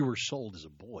 You were sold as a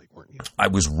boy, weren't you? I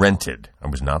was rented. I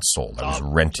was not sold. I was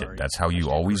rented. Sorry. That's how you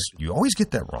always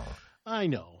get that wrong. I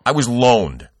know. I was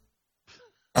loaned.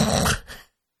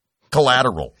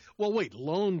 Collateral. Well, wait.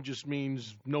 Loan just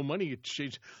means no money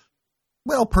exchange.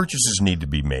 Well, purchases need to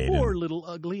be made. Poor little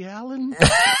ugly Alan.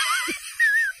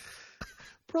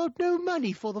 Brought no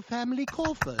money for the family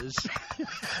coffers.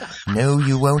 No,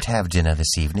 you won't have dinner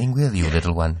this evening, will you,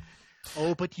 little one?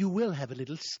 Oh, but you will have a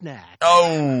little snack.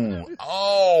 Oh.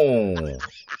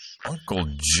 Uncle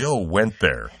Joe went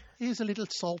there. Here's a little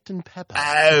salt and pepper.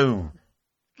 Oh.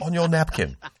 On your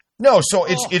napkin. No, so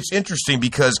it's interesting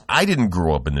because I didn't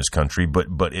grow up in this country, but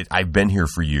I've been here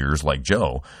for years, like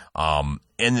Joe.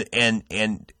 And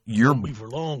your for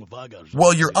long if I got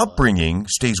your upbringing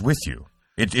stays with you.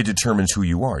 It determines who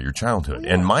you are, your childhood.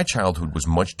 And my childhood was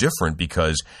much different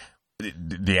because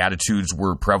the attitudes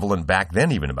were prevalent back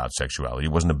then even about sexuality.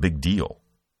 It wasn't a big deal.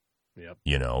 Yep.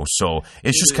 You know, so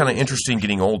it's just kind of interesting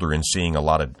getting older and seeing a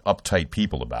lot of uptight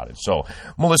people about it. So,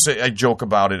 Melissa, I joke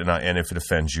about it, and if it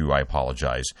offends you, I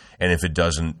apologize. And if it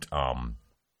doesn't,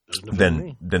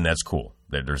 then that's cool.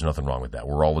 There's nothing wrong with that.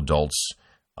 We're all adults.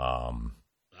 I'm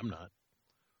not.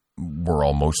 We're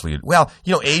all mostly, well,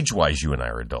 you know, age-wise, you and I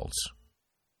are adults.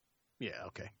 Yeah,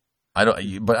 okay.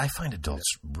 But I find adults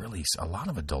really, a lot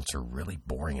of adults are really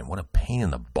boring, and what a pain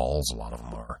in the balls a lot of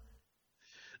them are.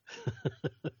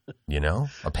 You know,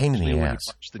 a pain in the ass.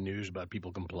 You watch the news about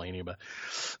people complaining about.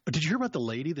 Did you hear about the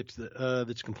lady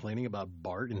that's complaining about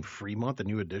Bart in Fremont, the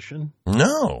new edition?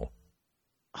 No.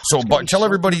 So, Bart, tell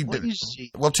everybody.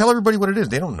 Well, tell everybody what it is.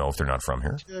 They don't know if they're not from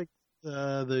here.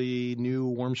 The new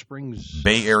Warm Springs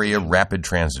Bay Area Rapid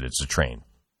Transit. It's a train.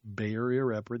 Bay Area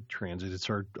Rapid Transit. It's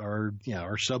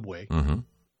our subway. Mm-hmm.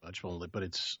 But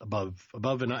it's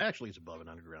above, and actually it's above and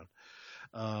underground.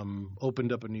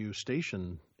 Opened up a new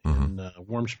station in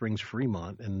Warm Springs,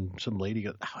 Fremont, and some lady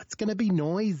goes, "Oh, it's going to be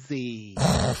noisy."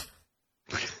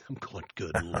 I'm going,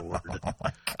 good Lord.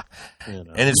 You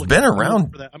know, and it's been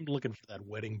around. I'm looking for that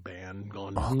wedding band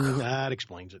going, that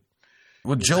explains it.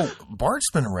 Well, Joe,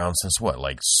 Bart's been around since what,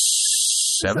 like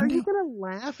 70? Are you going to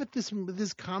laugh at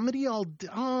this comedy all day?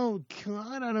 Oh,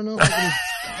 God, I don't know.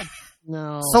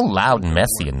 No. So loud and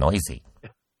messy and noisy.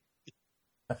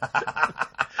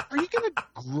 Are you going to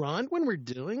grunt when we're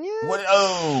doing it? What?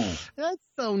 Oh. That's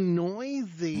so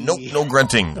noisy. Nope, no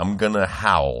grunting. I'm going to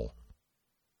howl.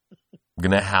 I'm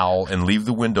going to howl and leave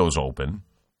the windows open.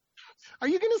 Are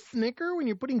you going to snicker when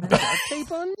you're putting duct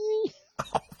tape on me?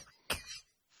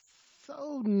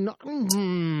 So no.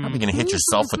 Probably going to hit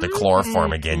yourself with the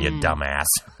chloroform again, you dumbass.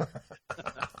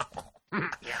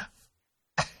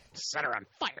 Yeah. Set her on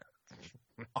fire.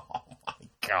 Oh, my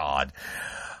God.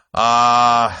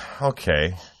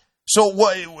 Okay. So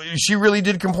what? She really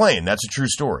did complain. That's a true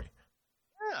story.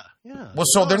 Yeah. Well,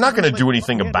 so they're not going to do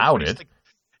anything about it.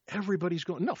 Everybody's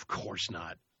going, no, of course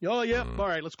not. Oh, yeah. All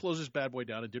right, let's close this bad boy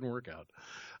down. It didn't work out.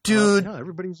 Dude. No,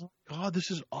 everybody's like, God, this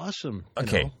is awesome.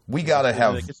 Okay, we got to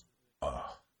have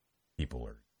people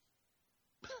are.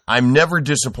 I'm never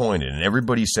disappointed, and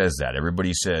everybody says that.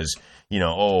 Everybody says, you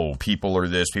know, oh, people are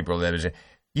this, people are that.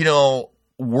 You know,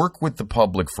 work with the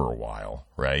public for a while,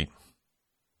 right?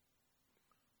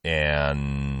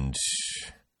 And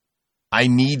I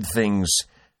need things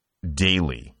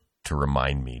daily to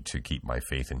remind me to keep my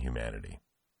faith in humanity.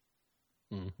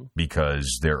 Mm-hmm.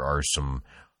 Because there are some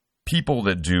people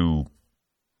that do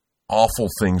awful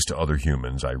things to other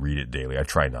humans. I read it daily. I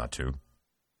try not to.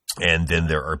 And then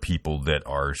there are people that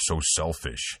are so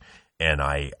selfish. And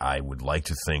I would like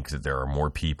to think that there are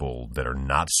more people that are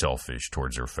not selfish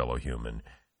towards their fellow human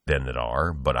than that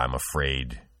are. But I'm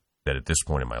afraid that at this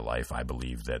point in my life, I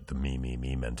believe that the me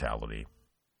mentality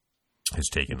has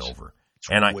taken over.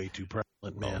 It's way too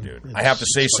prevalent, man. Oh, dude. I have to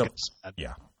say something.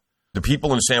 Yeah. The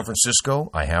people in San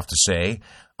Francisco, I have to say,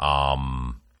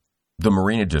 the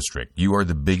Marina District, you are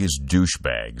the biggest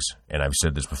douchebags. And I've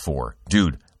said this before.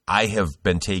 Dude, I have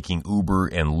been taking Uber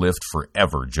and Lyft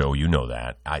forever, Joe. You know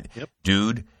that.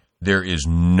 Dude, there is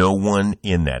no one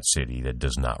in that city that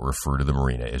does not refer to the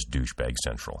Marina as douchebag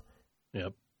central.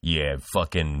 Yep. Yeah,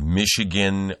 fucking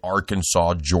Michigan,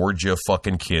 Arkansas, Georgia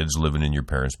fucking kids living in your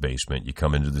parents' basement. You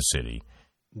come into the city.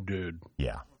 Dude.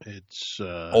 Yeah. It's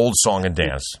old song and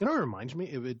dance. You know, it reminds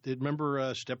me. Remember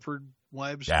Stepford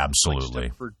Wives? Absolutely.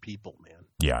 Like Stepford people, man.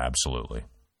 Yeah, absolutely.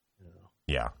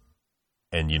 Yeah.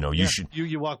 And, you know, you should...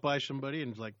 You walk by somebody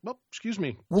and it's like, well, excuse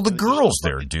me. Well, the girls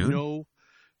there, dude. No,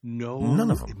 none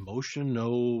of them. Emotion,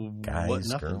 no... Guys,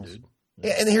 nothing, girls. dude.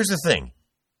 Yeah, and here's the thing.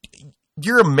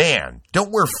 You're a man.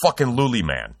 Don't wear fucking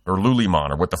Luliman or Lulimon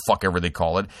or what the fuck ever they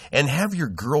call it. And have your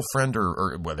girlfriend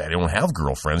or well, they don't have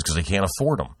girlfriends because they can't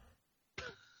afford them.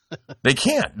 They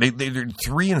can't. They're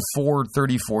 3 and 4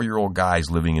 34-year-old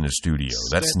guys living in a studio.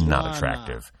 That's not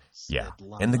attractive. Yeah.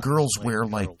 And the girls wear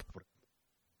like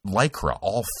Lycra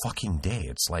all fucking day.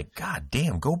 It's like, God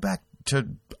damn, go back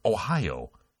to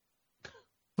Ohio.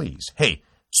 Please. Hey,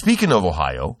 speaking of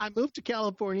Ohio. I moved to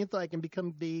California so I can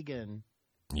become vegan.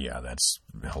 Yeah, that's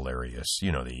hilarious.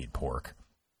 You know they eat pork.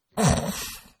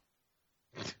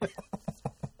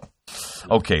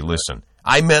 Okay, listen.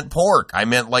 I meant pork. I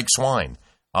meant like swine.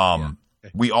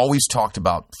 We always talked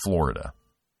about Florida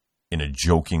in a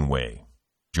joking way.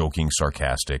 Joking,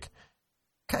 sarcastic,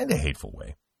 kind of hateful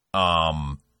way.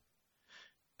 An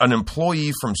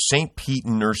employee from St. Pete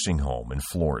Nursing Home in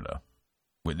Florida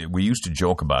We used to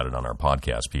joke about it on our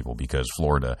podcast, people, because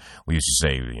Florida, we used to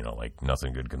say, like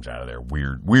nothing good comes out of there.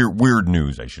 Weird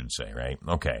news, I should say, right?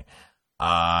 Okay.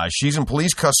 She's in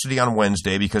police custody on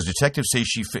Wednesday because detectives say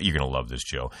you're going to love this,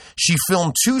 Joe. She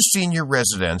filmed 2 senior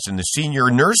residents in the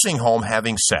senior nursing home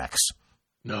having sex.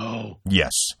 No.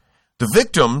 Yes. The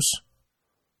victims,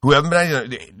 who haven't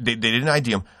been, they didn't ID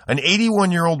them, an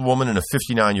 81-year-old woman and a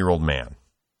 59-year-old man.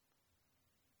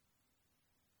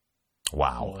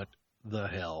 Wow. What the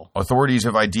hell? Authorities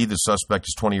have ID'd the suspect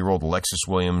as 20-year-old Alexis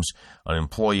Williams, an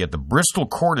employee at the Bristol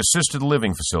Court Assisted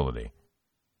Living Facility.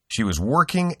 She was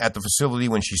working at the facility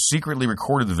when she secretly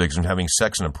recorded the victim having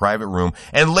sex in a private room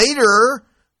and later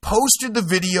posted the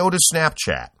video to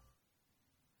Snapchat.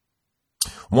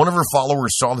 One of her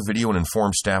followers saw the video and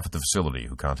informed staff at the facility,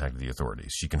 who contacted the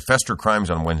authorities. She confessed her crimes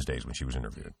on Wednesdays when she was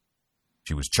interviewed.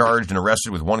 She was charged and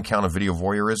arrested with 1 count of video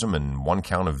voyeurism and 1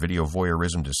 count of video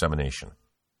voyeurism dissemination.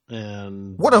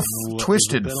 And what a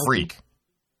twisted freak.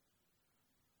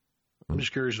 I'm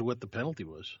just curious what the penalty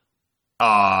was.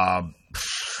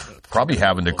 Probably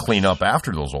having to clean up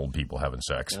after those old people having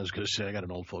sex. I was going to say, I got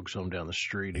an old folks home down the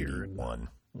street here. And,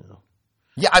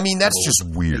 yeah, I mean, that's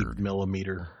just weird.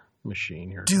 8mm machine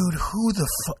here. Dude, who the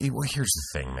fuck? Well, here's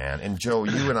the thing, man. And Joe,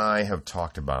 you and I have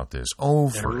talked about this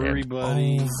over and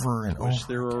over.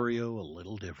 Their Oreo a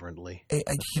little differently. They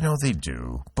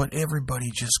do. But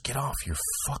everybody just get off your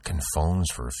fucking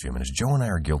phones for a few minutes. Joe and I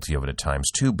are guilty of it at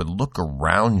times too, but look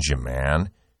around you,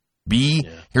 man.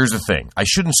 Here's the thing. I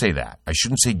shouldn't say that. I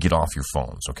shouldn't say get off your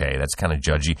phones, okay? That's kind of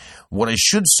judgy. What I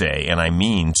should say, and I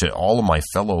mean to all of my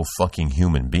fellow fucking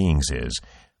human beings, is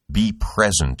be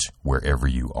present wherever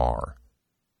you are.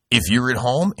 If you're at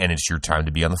home and it's your time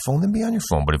to be on the phone, then be on your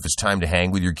phone. But if it's time to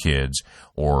hang with your kids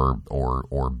or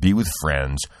be with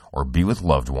friends or be with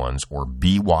loved ones or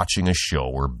be watching a show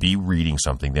or be reading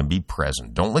something, then be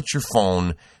present. Don't let your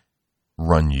phone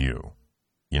run you.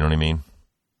 You know what I mean?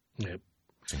 Yep.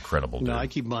 It's incredible, dude. No, I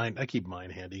keep mine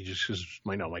handy just because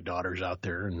my daughter's out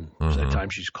there and that time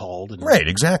she's called. And, right,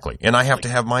 exactly. And I have to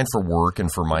have mine for work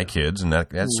and for my kids and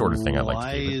that sort of thing. I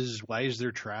like to do. Why is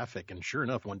there traffic? And sure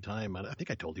enough, one time, I think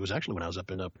I told you, it was actually when I was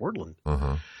up in Portland.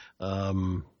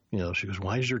 She goes,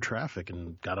 why is there traffic?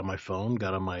 And got on my phone,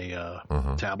 got on my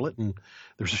tablet, and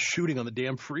there's a shooting on the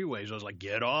damn freeway. So I was like,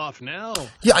 get off now.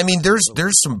 Yeah, I mean, there's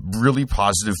some really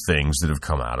positive things that have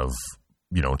come out of,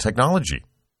 technology.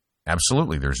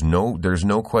 Absolutely. There's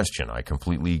no question. I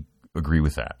completely agree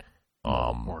with that.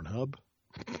 Pornhub.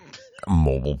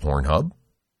 Mobile Pornhub.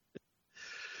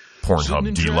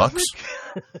 Pornhub Deluxe.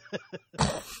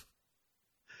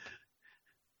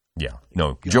 Yeah.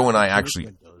 No, Joe and I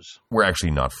we're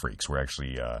actually not freaks. We're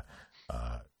actually,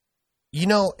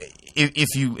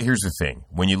 here's the thing.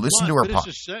 When you listen to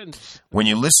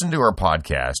our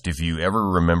podcast, if you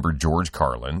ever remember George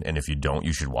Carlin, and if you don't,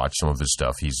 you should watch some of his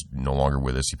stuff. He's no longer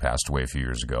with us. He passed away a few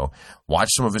years ago. Watch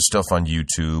some of his stuff on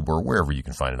YouTube or wherever you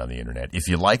can find it on the internet. If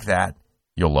you like that,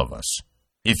 you'll love us.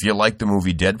 If you like the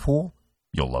movie Deadpool,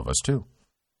 you'll love us too.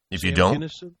 If you don't,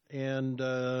 and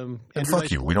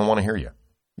fuck you. We don't want to hear you.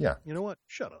 Yeah. You know what?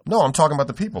 Shut up. No, I'm talking about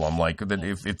the people. I'm like,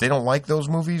 if they don't like those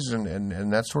movies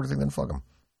and that sort of thing, then fuck them.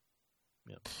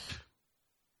 Yep.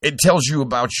 It tells you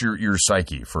about your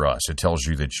psyche for us. It tells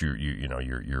you that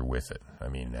you're with it. I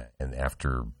mean, and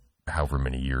after however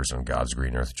many years on God's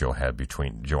green earth Joe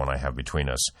and I have between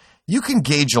us, you can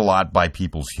gauge a lot by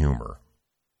people's humor.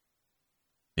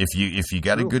 If you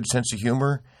got a good sense of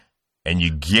humor and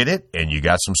you get it and you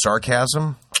got some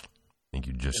sarcasm, I think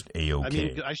you're just A-okay. I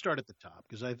mean, I start at the top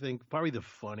because I think probably the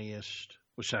funniest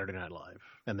was Saturday Night Live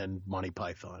and then Monty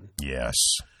Python. Yes.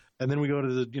 And then we go to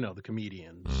the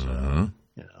comedians,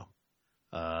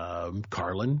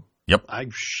 Carlin. Yep. I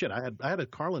had a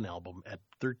Carlin album at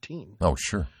 13. Oh,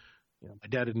 sure. My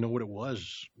dad didn't know what it was.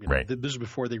 Right. This is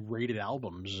before they rated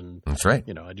albums. And that's right.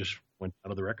 I just went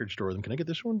out of the record store and can I get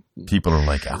this one? People are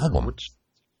like, album?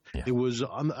 Yeah. It was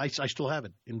on. I still have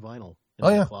it in vinyl in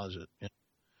my closet. Yeah.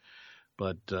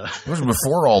 But it was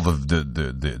before all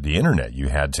the internet. You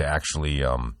had to actually.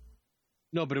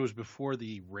 No, but it was before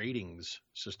the ratings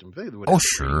system. Oh,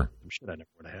 sure. Shit, I never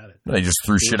would have had it. They just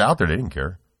threw shit out there. They didn't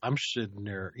care. I'm sitting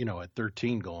there, at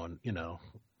 13 going,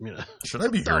 should I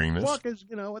be hearing this? What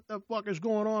the fuck is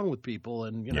going on with people?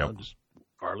 And, just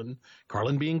Carlin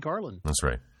being Carlin. That's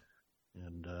right.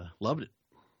 And loved it.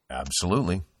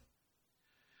 Absolutely.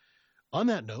 On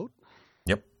that note.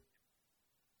 Yep.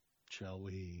 Shall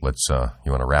we? Let's,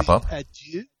 you want to wrap up?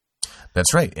 Adieu.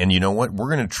 That's right. And you know what?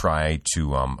 We're going to try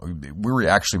to, we were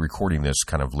actually recording this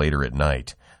kind of later at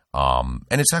night. And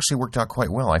it's actually worked out quite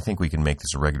well. I think we can make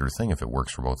this a regular thing if it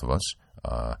works for both of us.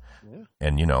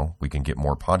 And, we can get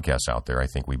more podcasts out there. I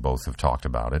think we both have talked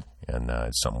about it, and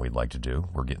it's something we'd like to do.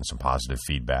 We're getting some positive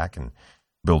feedback and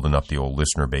building up the old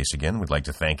listener base again. We'd like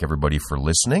to thank everybody for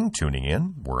listening, tuning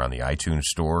in. We're on the iTunes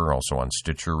Store, also on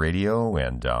Stitcher Radio,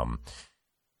 and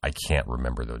I can't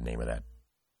remember the name of that.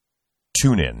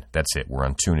 TuneIn. That's it. We're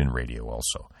on TuneIn Radio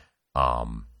also.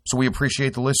 So we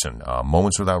appreciate the listen.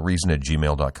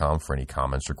 momentswithoutreason@gmail.com for any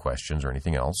comments or questions or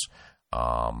anything else.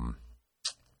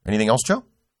 Anything else, Joe?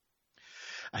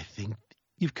 I think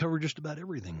you've covered just about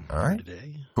everything All right.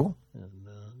 today. Cool. And,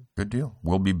 good deal.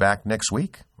 We'll be back next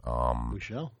week. we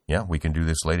shall. Yeah, we can do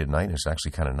this late at night. It's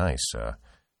actually kind of nice. Kind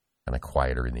of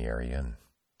quieter in the area. And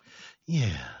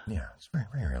Yeah. It's very,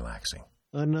 very relaxing.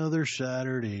 Another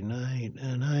Saturday night,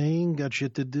 and I ain't got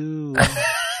shit to do.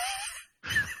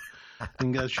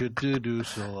 Ain't got shit to do,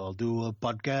 so I'll do a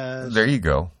podcast. There you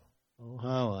go. Oh,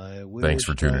 how I wish Thanks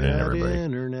for tuning in, I had everybody.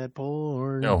 Internet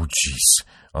porn. Oh, jeez.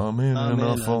 I'm in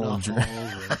a phone.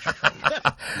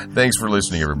 Thanks for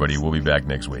listening, everybody. We'll be back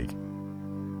next week.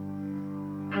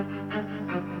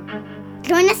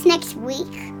 Join us next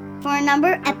week for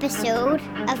another episode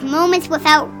of Moments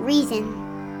Without Reason.